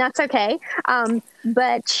 and that's okay.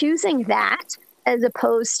 But choosing that as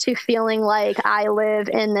opposed to feeling like I live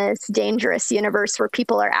in this dangerous universe where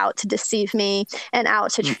people are out to deceive me and out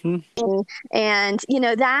to trick me. And,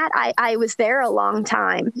 that I was there a long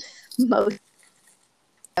time, most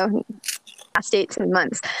last 18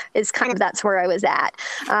 months is kind of, that's where I was at.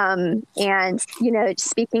 And,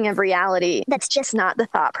 speaking of reality, that's just not the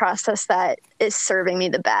thought process that is serving me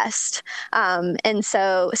the best. And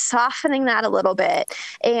so softening that a little bit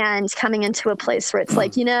and coming into a place where it's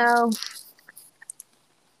like,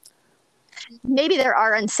 maybe there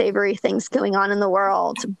are unsavory things going on in the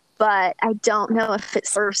world, but I don't know if it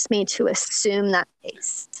serves me to assume that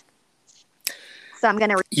case. So I'm going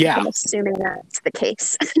to refrain assuming that's the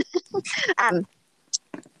case.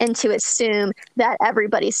 And to assume that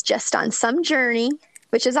everybody's just on some journey,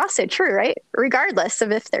 which is also true, right? Regardless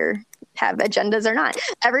of if they have agendas or not.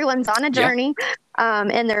 Everyone's on a journey,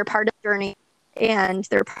 and they're part of the journey, and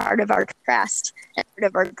they're part of our crest and part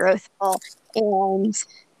of our growth goal. And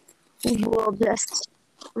we'll just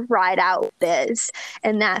ride out this,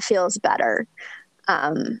 and that feels better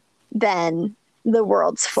than the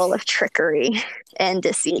world's full of trickery and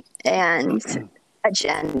deceit and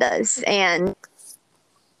agendas and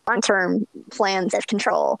long-term plans of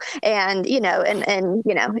control and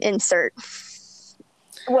insert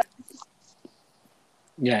what.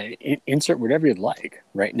 Insert whatever you'd like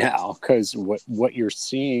right now, because what you're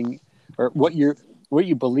seeing, or what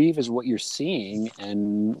you believe is what you're seeing,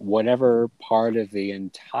 and whatever part of the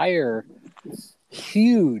entire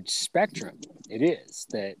huge spectrum it is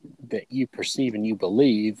that you perceive and you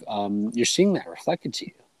believe, you're seeing that reflected to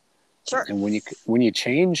you. Sure. And when you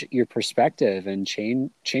change your perspective and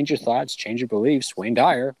change your thoughts, change your beliefs, Wayne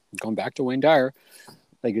Dyer, going back to Wayne Dyer,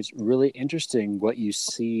 like, it's really interesting what you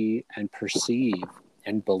see and perceive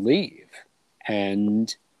and believe,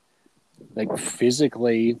 and like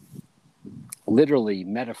physically, literally,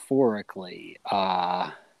 metaphorically,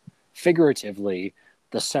 figuratively,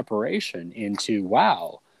 the separation into,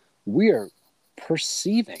 wow, we are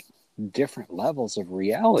perceiving different levels of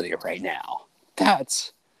reality right now.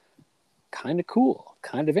 That's kind of cool,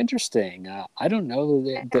 kind of interesting. I don't know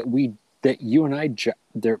that you and I,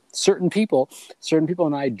 there certain people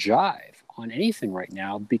and I jive on anything right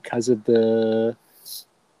now because of the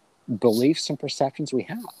beliefs and perceptions we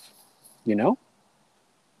have,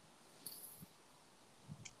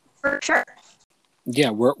 For sure.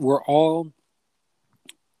 Yeah, we're all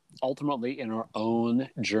ultimately in our own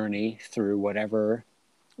journey through whatever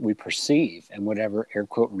we perceive and whatever air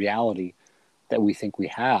quote reality that we think we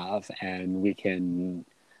have, and we can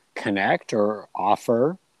connect or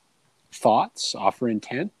offer thoughts, offer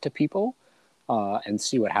intent to people, and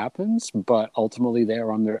see what happens. But ultimately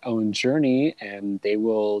they're on their own journey, and they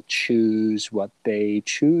will choose what they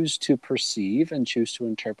choose to perceive and choose to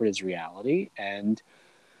interpret as reality. And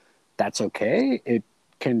that's okay. It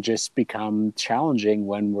can just become challenging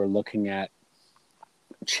when we're looking at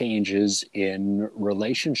changes in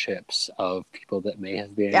relationships of people that may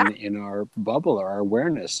have been in our bubble or our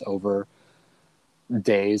awareness over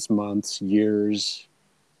days, months, years,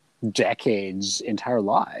 decades, entire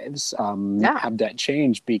lives. Have that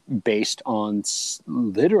change be based on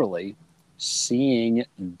literally seeing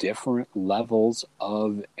different levels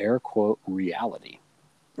of air quote reality.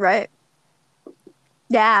 Right.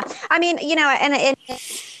 Yeah. I mean, you know, and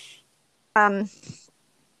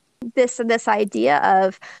this idea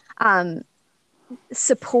of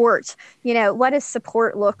support, you know, what does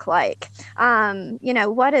support look like? You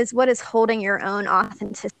know, what is holding your own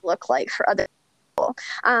authenticity look like for other people?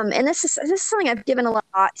 And this is something I've given a lot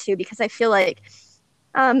of thought to, because I feel like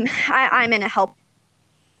I'm in a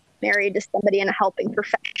married to somebody in a helping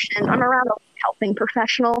profession. I'm around helping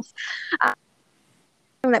professionals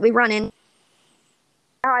that we run in.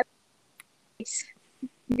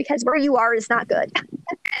 Because where you are is not good.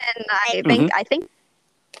 And I think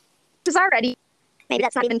is already, maybe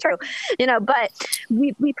that's not even true, you know, but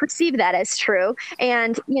we perceive that as true.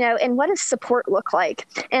 And, you know, and what does support look like?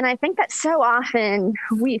 And I think that so often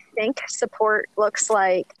we think support looks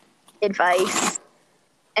like advice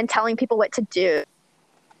and telling people what to do.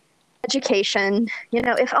 Education, you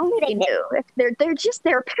know, if only they knew. If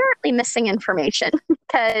they're apparently missing information,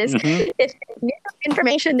 because if they knew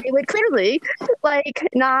information, they would clearly like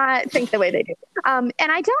not think the way they do. And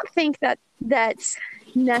I don't think that that's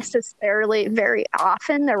necessarily very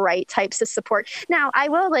often the right types of support. Now, I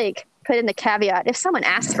will like put in the caveat: if someone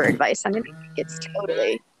asks for advice, I mean, I think it's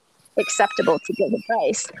totally acceptable to give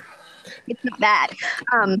advice. It's not bad.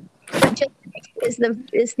 But just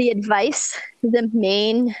is the advice the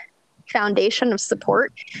main foundation of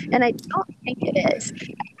support? And I don't think it is.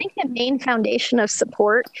 I think the main foundation of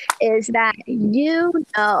support is that you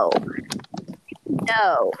know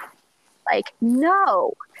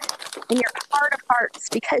in your heart of hearts,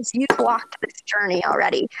 because you've walked this journey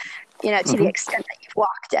already, you know, to the extent that you've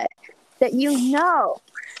walked it, that you know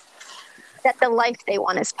that the life they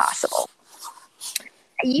want is possible.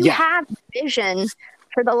 You have vision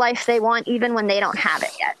for the life they want, even when they don't have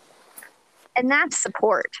it yet. And that's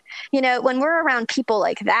support. You know, when we're around people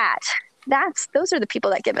like that, those are the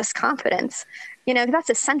people that give us confidence. You know, that's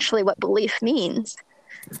essentially what belief means.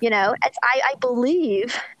 You know, I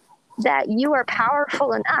believe that you are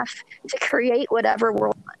powerful enough to create whatever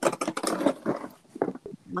world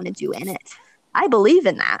you want to do in it. I believe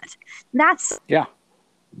in that. That's I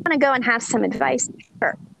want to go and have some advice.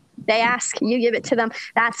 Sure. They ask, you give it to them.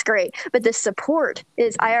 That's great. But the support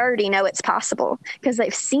is, I already know it's possible because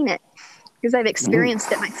I've seen it, because I've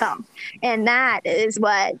experienced it myself. And that is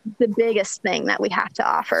what the biggest thing that we have to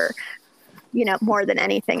offer, you know, more than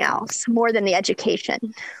anything else, more than the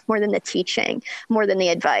education, more than the teaching, more than the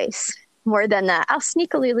advice, more than the, I'll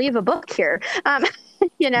sneakily leave a book here,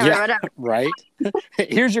 you know, or whatever. Right.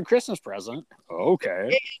 Here's your Christmas present.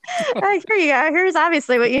 Okay. Here you go. Here's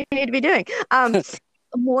obviously what you need to be doing.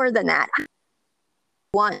 More than that,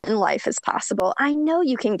 what in life is possible. I know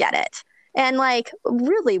you can get it. And like,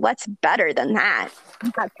 really, what's better than that?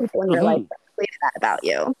 You have people in your life that believe that about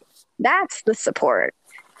you. That's the support.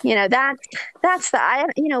 You know, that's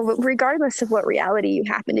you know, regardless of what reality you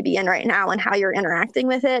happen to be in right now and how you're interacting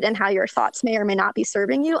with it and how your thoughts may or may not be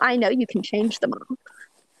serving you, I know you can change them all,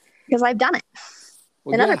 because I've done it.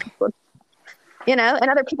 Other people, you know,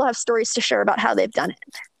 and other people have stories to share about how they've done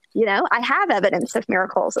it. You know, I have evidence of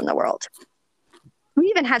miracles in the world. We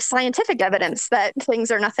even have scientific evidence that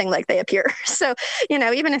things are nothing like they appear. So, you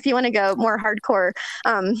know, even if you want to go more hardcore,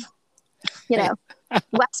 you know,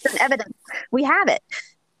 Western evidence, we have it,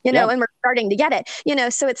 you know, and we're starting to get it, you know,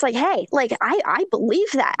 so it's like, hey, like, I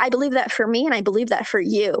believe that. I believe that for me, and I believe that for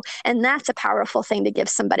you. And that's a powerful thing to give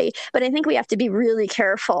somebody. But I think we have to be really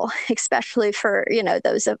careful, especially for, you know,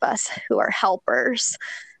 those of us who are helpers,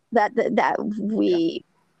 that we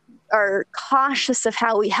are cautious of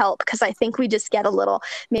how we help, because I think we just get a little,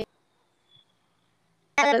 and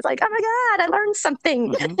it's like, oh my God, I learned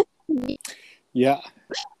something. Yeah.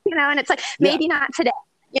 You know, and it's like, maybe not today,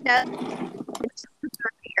 you know,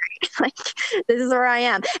 like, this is where I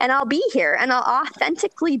am, and I'll be here, and I'll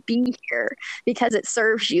authentically be here because it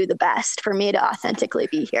serves you the best for me to authentically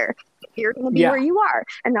be here. You're going to be where you are,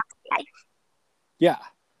 and that's okay. Yeah.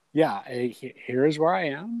 Here is where I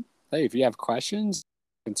am. Hey, if you have questions,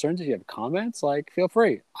 concerns, if you have comments, like, feel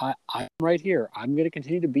free. I'm right here. I'm going to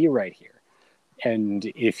continue to be right here. And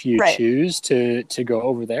if you choose to go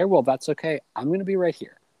over there, well, that's okay. I'm going to be right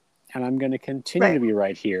here, and I'm going to continue to be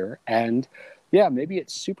right here. And maybe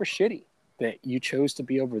it's super shitty that you chose to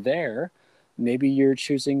be over there, Maybe you're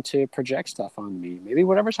choosing to project stuff on me. Maybe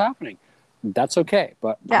whatever's happening, that's okay.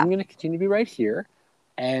 But Yeah. I'm going to continue to be right here.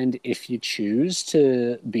 And if you choose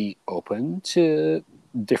to be open to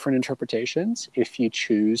different interpretations, if you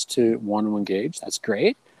choose to want to engage, that's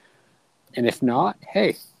great. And if not,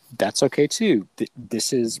 hey, that's okay too.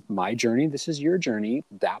 This is my journey. This is your journey.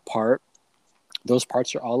 Those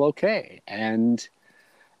parts are all okay. And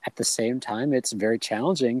at the same time, it's very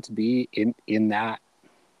challenging to be in that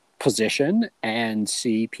position and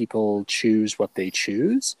see people choose what they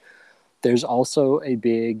choose. There's also a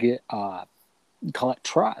big, call it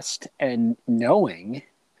trust, and knowing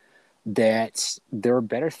that there are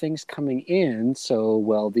better things coming in. So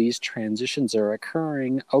while these transitions are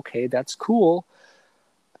occurring, okay, that's cool.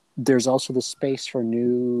 There's also the space for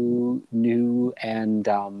new and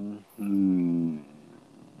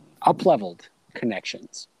up-leveled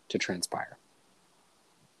connections to transpire.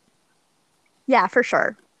 Yeah, for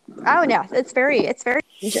sure. Oh no, it's very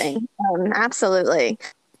changing. Absolutely.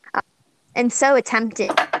 And so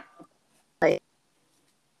attempting. Like,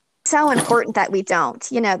 so important that we don't.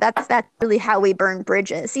 That's really how we burn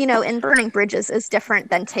bridges. And burning bridges is different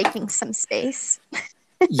than taking some space.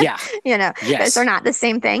 Yeah. Yes. Those are not the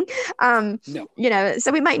same thing. No.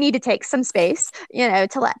 So we might need to take some space,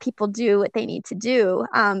 to let people do what they need to do.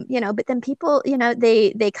 But then people,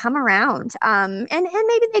 they come around, and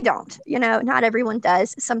maybe they don't, not everyone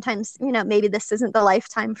does. Sometimes, maybe this isn't the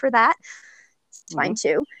lifetime for that. It's fine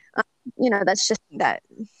too. That's just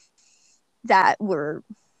that we're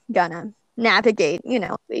gonna navigate,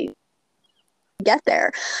 we get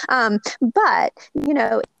there. But,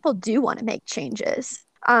 people do want to make changes.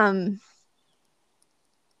 Then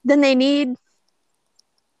they need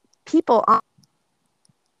people on.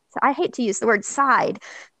 So I hate to use the word side,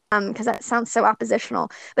 because that sounds so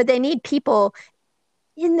oppositional, but they need people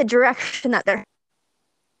in the direction that they're,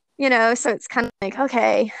 so it's kind of like,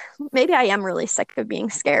 okay, maybe I am really sick of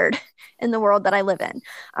being scared in the world that I live in.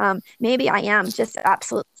 Maybe I am just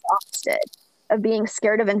absolutely exhausted of being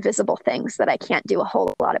scared of invisible things that I can't do a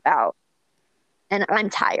whole lot about. And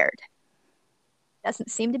I'm tired.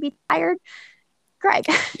 Doesn't seem to be tired. Greg.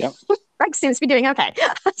 Yep. Greg seems to be doing okay.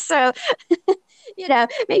 So,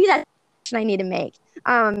 maybe that's what I need to make.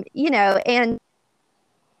 And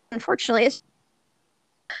unfortunately, it's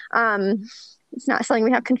not something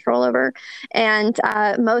we have control over. And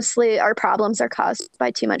mostly our problems are caused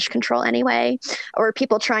by too much control anyway, or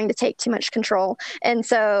people trying to take too much control. And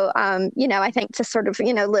so, I think to sort of,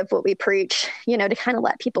 live what we preach, to kind of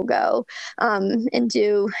let people go and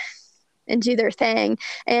do their thing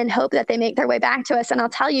and hope that they make their way back to us. And I'll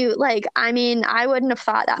tell you, I wouldn't have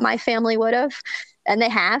thought that my family would have, and they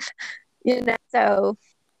have, so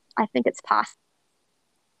I think it's possible.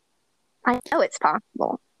 I know it's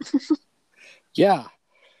possible. Yeah.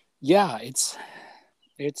 It's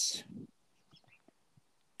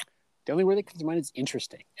the only word that comes to mind is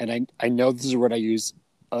interesting. And I know this is a word I use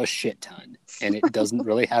a shit ton, and it doesn't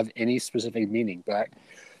really have any specific meaning, but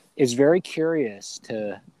it's very curious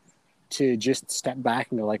to just step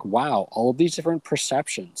back and go like, wow, all of these different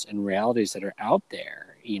perceptions and realities that are out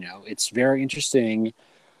there, it's very interesting.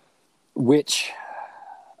 Okay,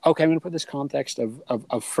 I'm going to put this context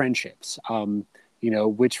of friendships,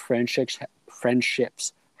 which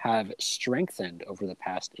friendships have strengthened over the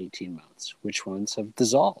past 18 months, which ones have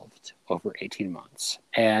dissolved over 18 months.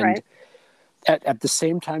 And right. At the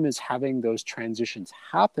same time as having those transitions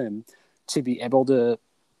happen, to be able to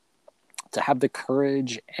have the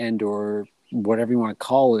courage and or whatever you want to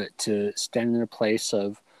call it, to stand in a place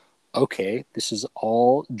of, okay, this is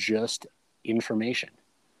all just information.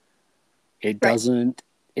 It doesn't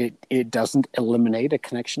eliminate a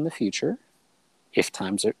connection in the future if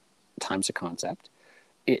time's a concept.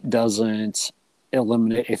 It doesn't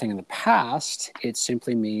eliminate anything in the past. It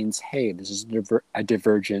simply means, hey, this is a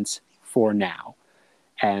divergence for now.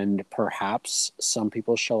 And perhaps some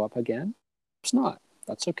people show up again. Perhaps not.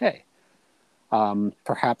 That's okay.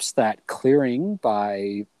 Perhaps that clearing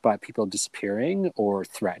by people disappearing or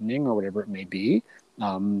threatening or whatever it may be,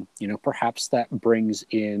 perhaps that brings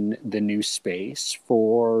in the new space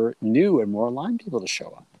for new and more aligned people to show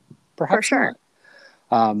up. Perhaps for sure.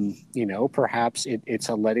 Not. Perhaps it's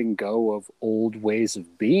a letting go of old ways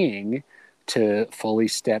of being to fully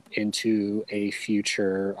step into a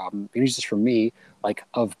future, use this for me, like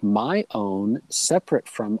of my own, separate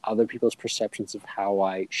from other people's perceptions of how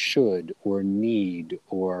I should or need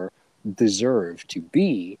or deserve to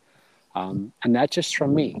be. And that's just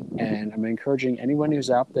from me. And I'm encouraging anyone who's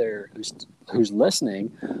out there who's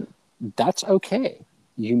listening, that's okay.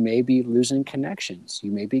 You may be losing connections.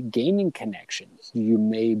 You may be gaining connections. You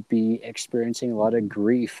may be experiencing a lot of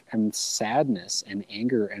grief and sadness and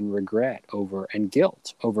anger and regret over and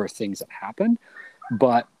guilt over things that happened.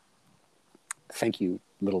 But thank you,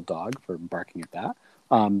 little dog, for barking at that.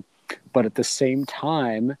 But at the same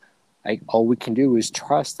time, all we can do is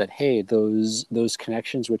trust that, hey, those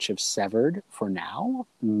connections which have severed for now,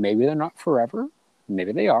 maybe they're not forever.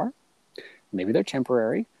 Maybe they are. Maybe they're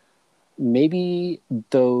temporary. Maybe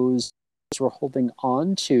those we're holding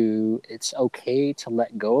on to, it's okay to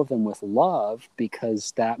let go of them with love,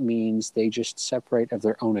 because that means they just separate of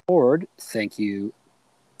their own accord. Thank you,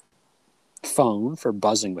 phone, for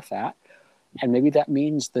buzzing with that. And maybe that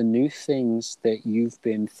means the new things that you've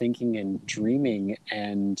been thinking and dreaming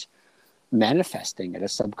and manifesting at a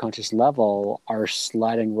subconscious level are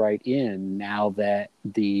sliding right in now that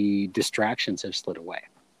the distractions have slid away.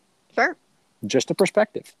 Sure. Just a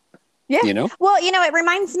perspective. Yeah. You know? Well, it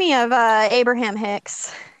reminds me of Abraham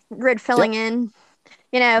Hicks, grid filling in,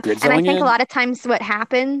 and I think a lot of times what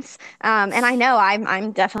happens, and I know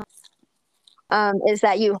I'm definitely, is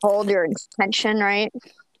that you hold your intention, right?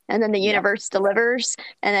 And then the universe delivers,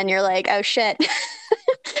 and then you're like, oh shit.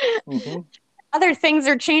 Mm-hmm. Other things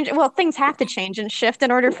are changing. Well, things have to change and shift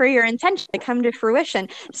in order for your intention to come to fruition.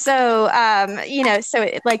 So,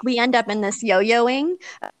 we end up in this yo-yoing,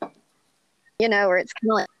 where it's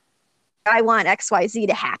kind of like, I want XYZ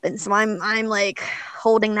to happen. So I'm like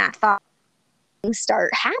holding that thought, things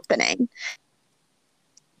start happening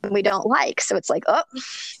we don't like. So it's like, oh,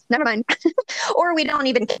 never mind. Or we don't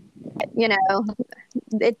even,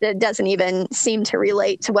 it doesn't even seem to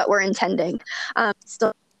relate to what we're intending.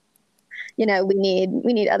 Still, we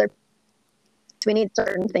need other, we need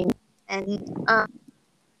certain things. And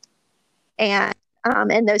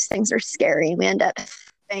those things are scary. We end up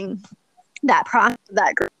having that process,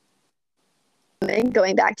 that group,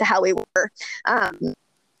 going back to how we were,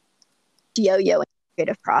 yo-yo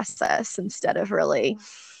creative process instead of really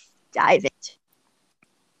diving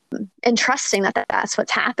and trusting that that's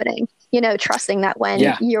what's happening. Trusting that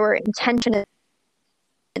when your intention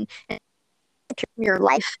is in your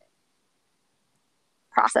life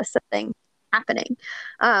process of things happening,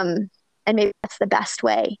 and maybe that's the best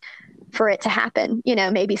way for it to happen.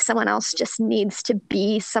 Maybe someone else just needs to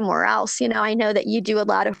be somewhere else. I know that you do a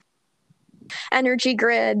lot of energy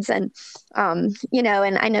grids and and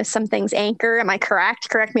I know some things anchor. Am I correct?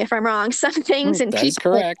 Correct me if I'm wrong. Some things and that is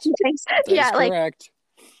correct. Things, that is correct.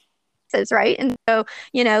 Is right. And so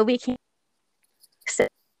we can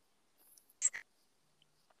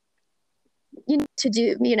to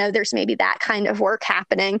do there's maybe that kind of work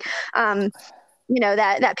happening,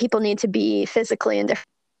 that people need to be physically in different.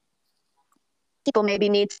 People maybe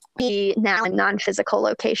need to be now in non-physical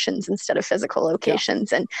locations instead of physical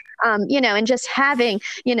locations. And, and just having,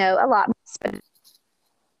 a lot more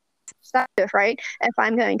perspective, right? If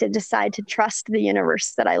I'm going to decide to trust the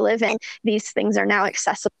universe that I live in, these things are now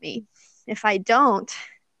accessible to me. If I don't,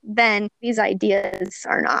 then these ideas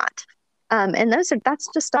are not. And that's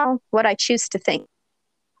just all what I choose to think.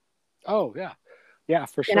 Oh, yeah. Yeah,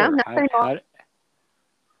 for sure.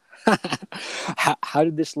 How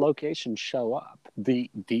did this location show up?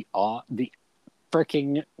 The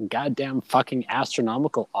freaking goddamn fucking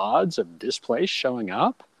astronomical odds of this place showing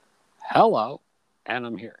up? Hello, and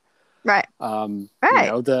I'm here. Right. Right.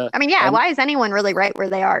 Why is anyone really right where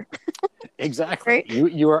they are? Exactly. Right?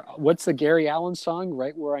 You are. What's the Gary Allan song?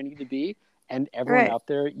 Right where I need to be. And everyone out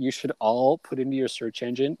there, you should all put into your search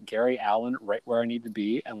engine Gary Allan, Right Where I Need to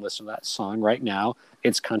Be, and listen to that song right now.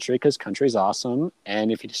 It's country because country's awesome.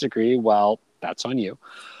 And if you disagree, well, that's on you.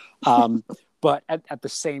 But at the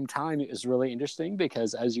same time, it was really interesting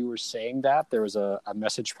because as you were saying that, there was a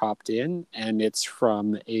message popped in, and it's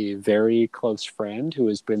from a very close friend who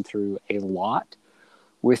has been through a lot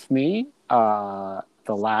with me. The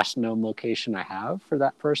last known location I have for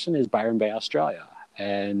that person is Byron Bay, Australia.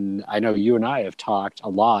 And I know you and I have talked a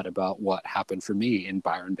lot about what happened for me in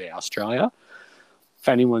Byron Bay, Australia. If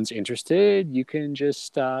anyone's interested, you can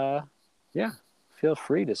just, feel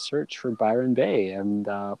free to search for Byron Bay and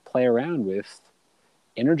play around with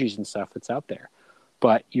energies and stuff that's out there.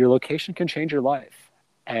 But your location can change your life.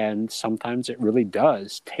 And sometimes it really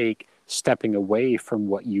does take stepping away from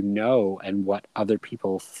what you know and what other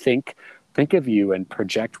people think of you and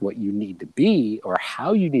project what you need to be or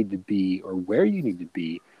how you need to be or where you need to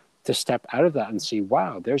be to step out of that and see,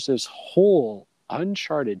 wow, there's this whole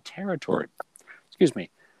uncharted territory. Excuse me.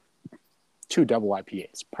 2 double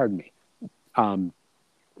IPAs, pardon me.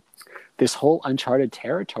 This whole uncharted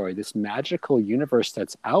territory, this magical universe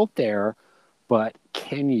that's out there but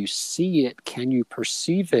can you see it? Can you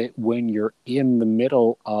perceive it when you're in the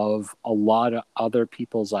middle of a lot of other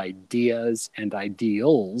people's ideas and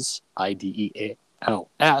ideals, IDEALS,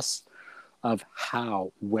 of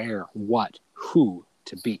how, where, what, who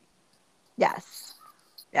to be? Yes.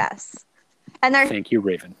 And there's Thank you,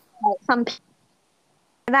 Raven. some people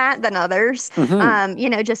that than others,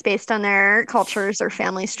 just based on their cultures or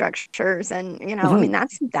family structures. And, I mean, I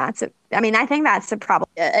think that's probably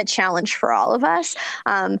a challenge for all of us.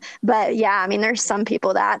 But yeah, I mean, there's some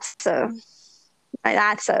people that's a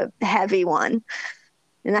heavy one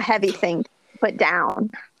and a heavy thing to put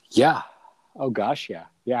down. Yeah. Oh gosh. Yeah.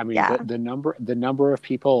 Yeah. I mean, the number of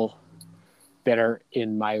people that are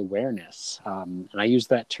in my awareness, and I use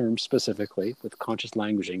that term specifically with conscious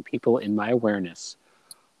languaging, people in my awareness,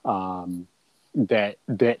 that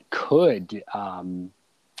could,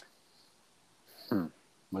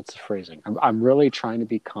 what's the phrasing? I'm really trying to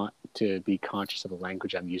be conscious of the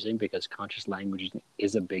language I'm using, because conscious language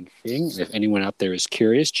is a big thing. And if anyone out there is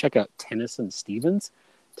curious, check out Tennyson Stevens.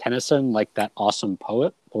 Tennyson, like that awesome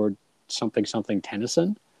poet, Lord something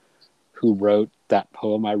Tennyson, who wrote that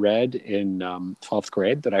poem I read in 12th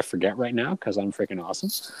grade that I forget right now because I'm freaking awesome.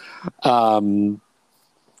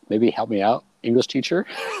 Maybe help me out, English teacher.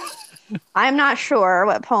 I'm not sure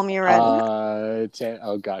what poem you read.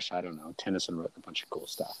 Oh gosh, I don't know. Tennyson wrote a bunch of cool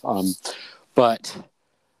stuff.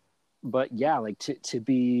 But yeah, like to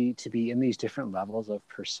be in these different levels of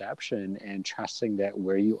perception and trusting that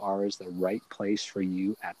where you are is the right place for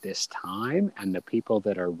you at this time, and the people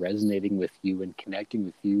that are resonating with you and connecting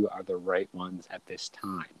with you are the right ones at this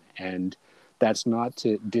time. And that's not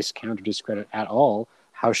to discount or discredit at all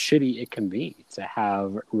how shitty it can be to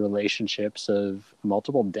have relationships of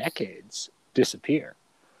multiple decades disappear.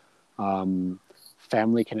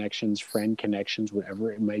 Family connections, friend connections,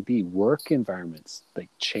 whatever it might be, work environments, like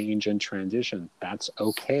change and transition, that's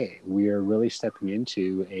okay. We are really stepping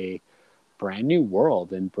into a brand new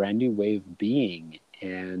world and brand new way of being.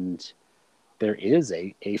 And there is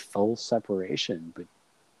a full separation but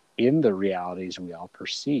in the realities we all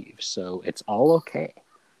perceive. So it's all okay.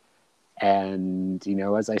 And,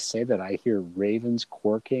 as I say that, I hear ravens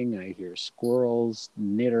quirking, I hear squirrels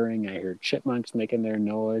knittering, I hear chipmunks making their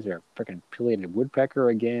noise, or freaking pileated woodpecker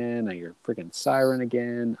again, I hear freaking siren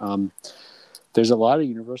again. There's a lot of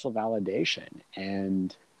universal validation,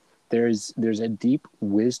 and there's a deep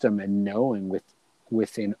wisdom and knowing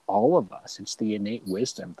within all of us. It's the innate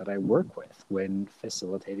wisdom that I work with when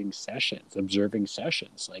facilitating sessions, observing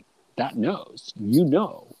sessions. Like, that knows,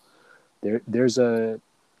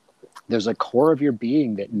 there's a core of your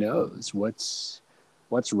being that knows what's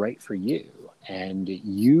right for you, and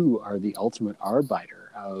you are the ultimate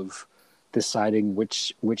arbiter of deciding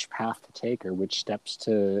which path to take or which steps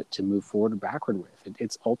to move forward or backward with.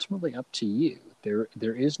 It's ultimately up to you. There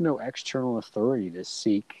is no external authority to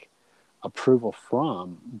seek approval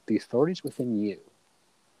from. The authority's within you.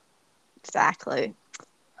 Exactly.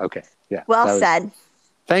 Okay. Yeah. Well said.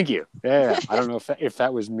 Thank you. Yeah. I don't know if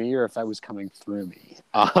that was me or if that was coming through me.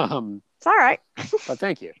 It's all right. But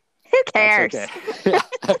thank you. Who cares? That's okay.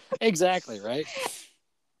 Yeah, exactly, right?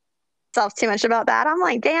 Self too much about that. I'm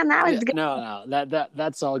like, damn, that was good. No,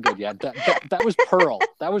 that's all good. Yeah, that was Pearl.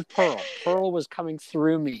 That was Pearl. Pearl was coming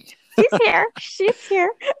through me. She's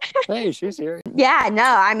here. Hey, she's here. Yeah, no,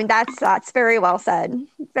 I mean that's very well said.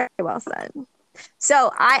 Very well said.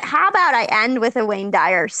 So how about I end with a Wayne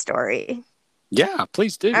Dyer story? Yeah,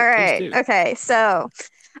 please do. All right. Please do. Okay. So,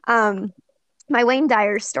 my Wayne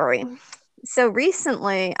Dyer story. So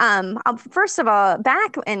recently, first of all,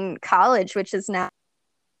 back in college, which is now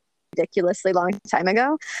ridiculously long time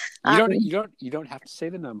ago. You don't have to say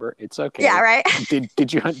the number. It's okay. Yeah. Right.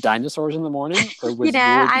 Did you hunt dinosaurs in the morning? Or was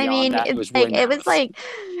I mean, it was like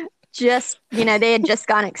just, they had just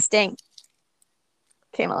gone extinct.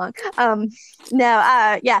 Came along.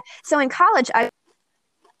 Yeah. So in college,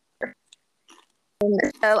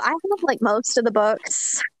 So I have like most of the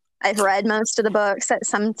books. I've read most of the books at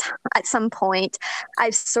some point.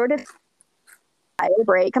 I've sort of a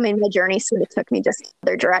break. I mean, my journey sort of took me just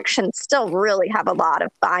other directions. Still really have a lot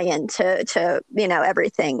of buy-in to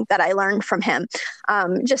everything that I learned from him.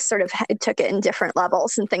 Just sort of took it in different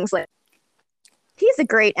levels and things like. He's a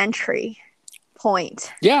great entry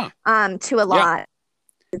point. Yeah. To a lot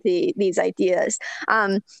of these ideas.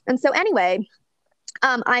 And so anyway,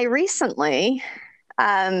 I recently.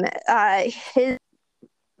 His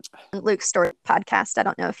Luke Story podcast. I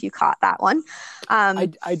don't know if you caught that one. I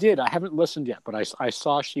did. I haven't listened yet, but I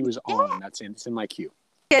saw she was on. It's in my queue.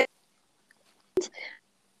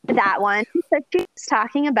 That one. So she was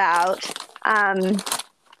talking about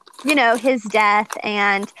his death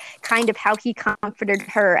and kind of how he comforted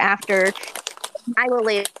her after I will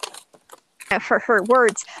leave for her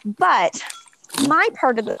words. But my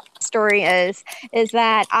part of the story is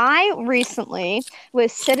that I recently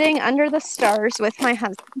was sitting under the stars with my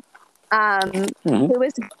husband, who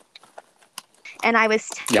was, and I was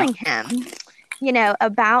telling him,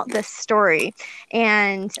 about this story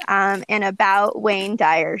and about Wayne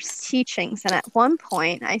Dyer's teachings. And at one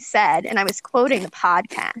point I said, and I was quoting the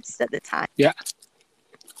podcast at the time. Yeah.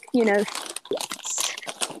 Her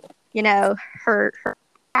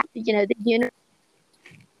the universe.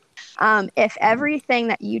 If everything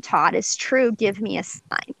that you taught is true, give me a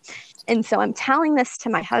sign. And so I'm telling this to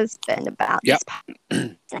my husband about this.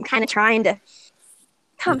 I'm kind of trying to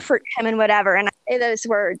comfort him and whatever. And I say those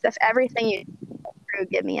words, if everything you do is true,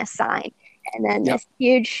 give me a sign. And then this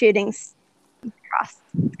huge shooting across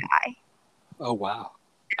the sky. Oh, wow.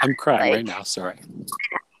 I'm crying right now. Sorry.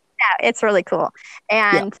 Yeah, it's really cool.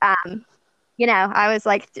 And, I was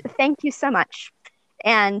like, thank you so much.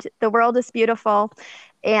 And the world is beautiful.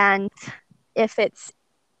 And if it's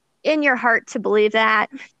in your heart to believe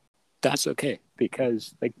that, that's okay,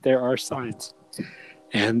 because there are signs,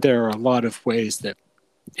 and there are a lot of ways that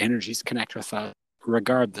energies connect with us,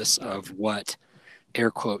 regardless of what air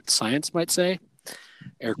quote science might say,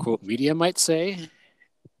 air quote media might say,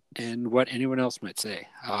 and what anyone else might say.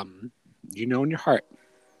 In your heart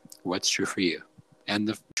what's true for you, and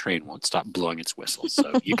the train won't stop blowing its whistle,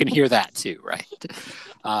 so you can hear that too, right?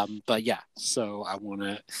 But yeah, so I want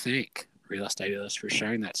to thank Realist Idealist for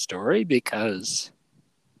sharing that story, because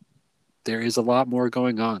there is a lot more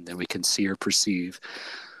going on than we can see or perceive,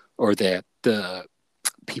 or that the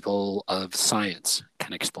people of science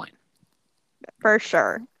can explain. For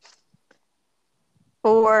sure.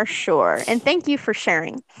 For sure. And thank you for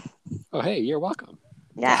sharing. Oh, hey, you're welcome.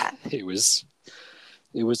 Yeah. It was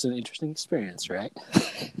an interesting experience, right?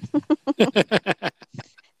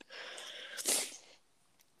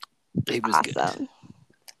 It was awesome. Good.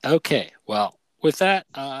 Okay, well, with that,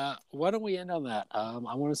 why don't we end on that?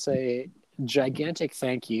 I want to say gigantic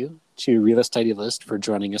thank you to Realist Idealist for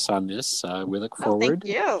joining us on this. We look forward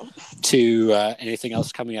to anything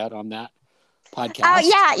else coming out on that podcast. Oh,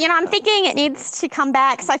 yeah. I'm thinking it needs to come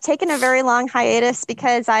back. So I've taken a very long hiatus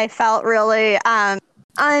because I felt really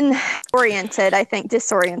unoriented,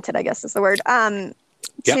 disoriented, I guess is the word,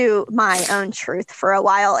 to my own truth for a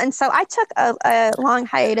while. And so I took a long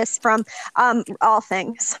hiatus from all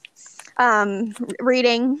things,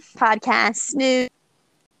 reading, podcasts, news,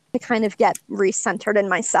 to kind of get recentered in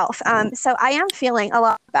myself. So I am feeling a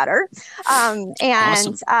lot better. And,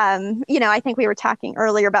 awesome. I think we were talking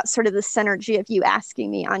earlier about sort of the synergy of you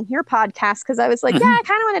asking me on your podcast, because I was like, yeah, I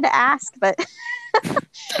kind of wanted to ask, but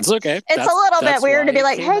that's okay. It's a little bit weird to be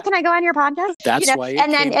like, hey, can I go on your podcast? That's why.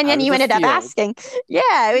 And then you ended up asking.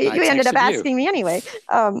 Yeah, you ended up asking me anyway.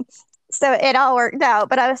 So it all worked out.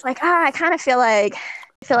 But I was like, I kind of feel like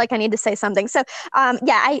I need to say something. So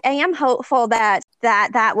I am hopeful that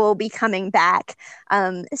will be coming back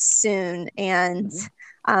soon. And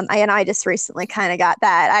I just recently kind of got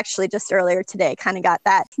that, actually just earlier today, kind of got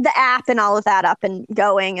the app and all of that up and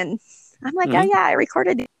going. And I'm like, oh yeah, I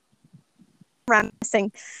recorded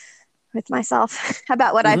reminiscing with myself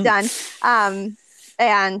about what I've done,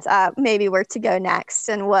 and maybe where to go next,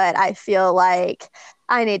 and what I feel like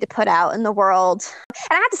I need to put out in the world.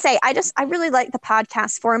 And I have to say, I really like the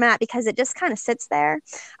podcast format, because it just kind of sits there,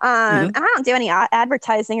 and I don't do any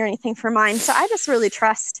advertising or anything for mine, so I just really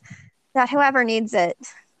trust that whoever needs it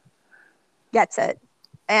gets it,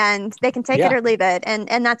 and they can take it or leave it,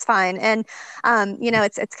 and that's fine. And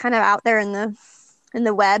it's kind of out there in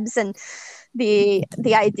the webs, and the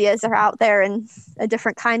ideas are out there in a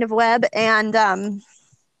different kind of web, and then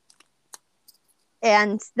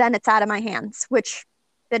it's out of my hands, which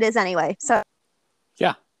it is anyway. So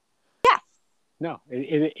no,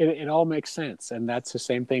 it all makes sense, and that's the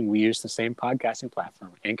same thing. We use the same podcasting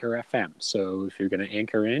platform, Anchor FM. So if you're going to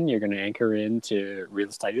anchor in, you're going to anchor into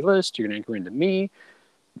Realist Idealist, you're going to anchor into me,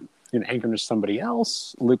 you're going to anchor into somebody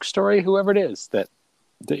else, Luke Story, whoever it is that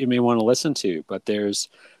you may want to listen to. But there's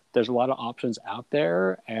a lot of options out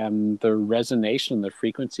there, and the resonation, the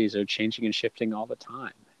frequencies are changing and shifting all the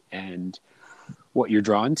time. And what you're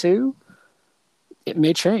drawn to, it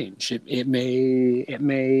may change. It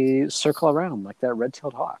may circle around like that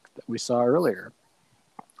red-tailed hawk that we saw earlier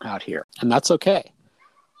out here. And that's okay.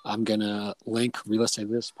 I'm going to link Realist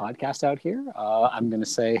Idealist podcast out here. I'm going to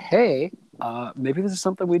say, hey, maybe this is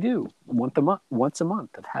something we do once a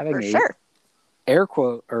month of having air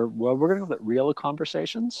quote, or we're going to call it real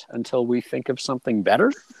conversations until we think of something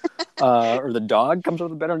better, or the dog comes up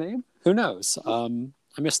with a better name. Who knows?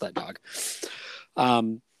 I miss that dog.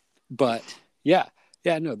 But yeah,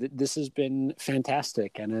 no, this has been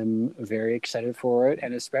fantastic, and I'm very excited for it,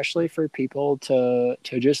 and especially for people to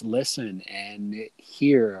just listen and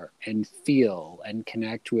hear and feel and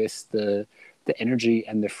connect with the energy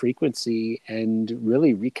and the frequency, and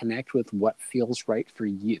really reconnect with what feels right for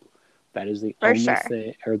you. That is the only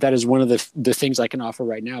thing, or that is one of the things I can offer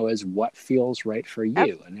right now, is what feels right for you.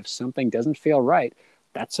 Yep. And if something doesn't feel right,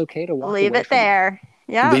 that's okay to walk away Leave it there.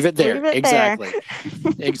 Yeah, leave it there. Exactly.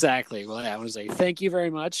 Exactly. Well, I want to say thank you very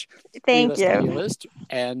much. Thank you. List,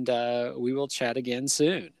 and we will chat again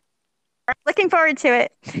soon. Looking forward to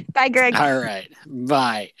it. Bye, Greg. All right.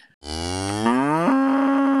 Bye.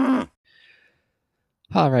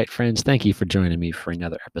 All right, friends. Thank you for joining me for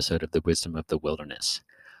another episode of the Wisdom of the Wilderness.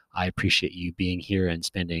 I appreciate you being here and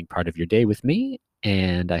spending part of your day with me,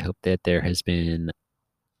 and I hope that there has been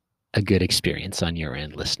a good experience on your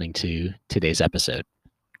end listening to today's episode.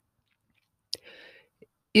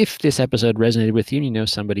 If this episode resonated with you and you know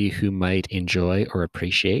somebody who might enjoy or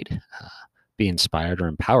appreciate, be inspired or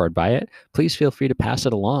empowered by it, please feel free to pass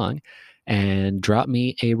it along and drop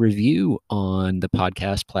me a review on the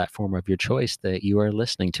podcast platform of your choice that you are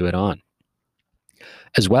listening to it on.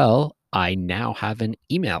 As well, I now have an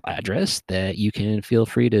email address that you can feel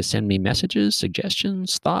free to send me messages,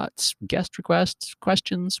 suggestions, thoughts, guest requests,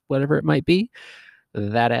 questions, whatever it might be.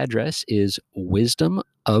 That address is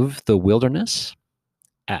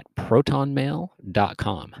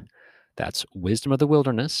wisdomofthewilderness@protonmail.com. That's Wisdom of the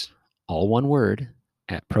Wilderness, all one word,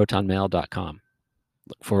 at protonmail.com.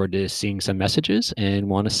 Look forward to seeing some messages and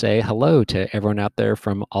want to say hello to everyone out there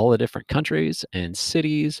from all the different countries and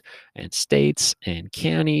cities and states and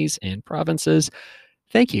counties and provinces.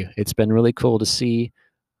 Thank you. It's been really cool to see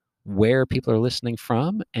where people are listening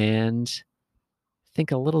from and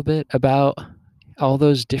think a little bit about all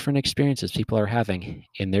those different experiences people are having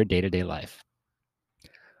in their day-to-day life.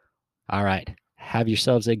 All right. Have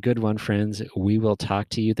yourselves a good one, friends. We will talk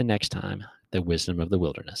to you the next time. The Wisdom of the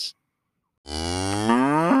Wilderness.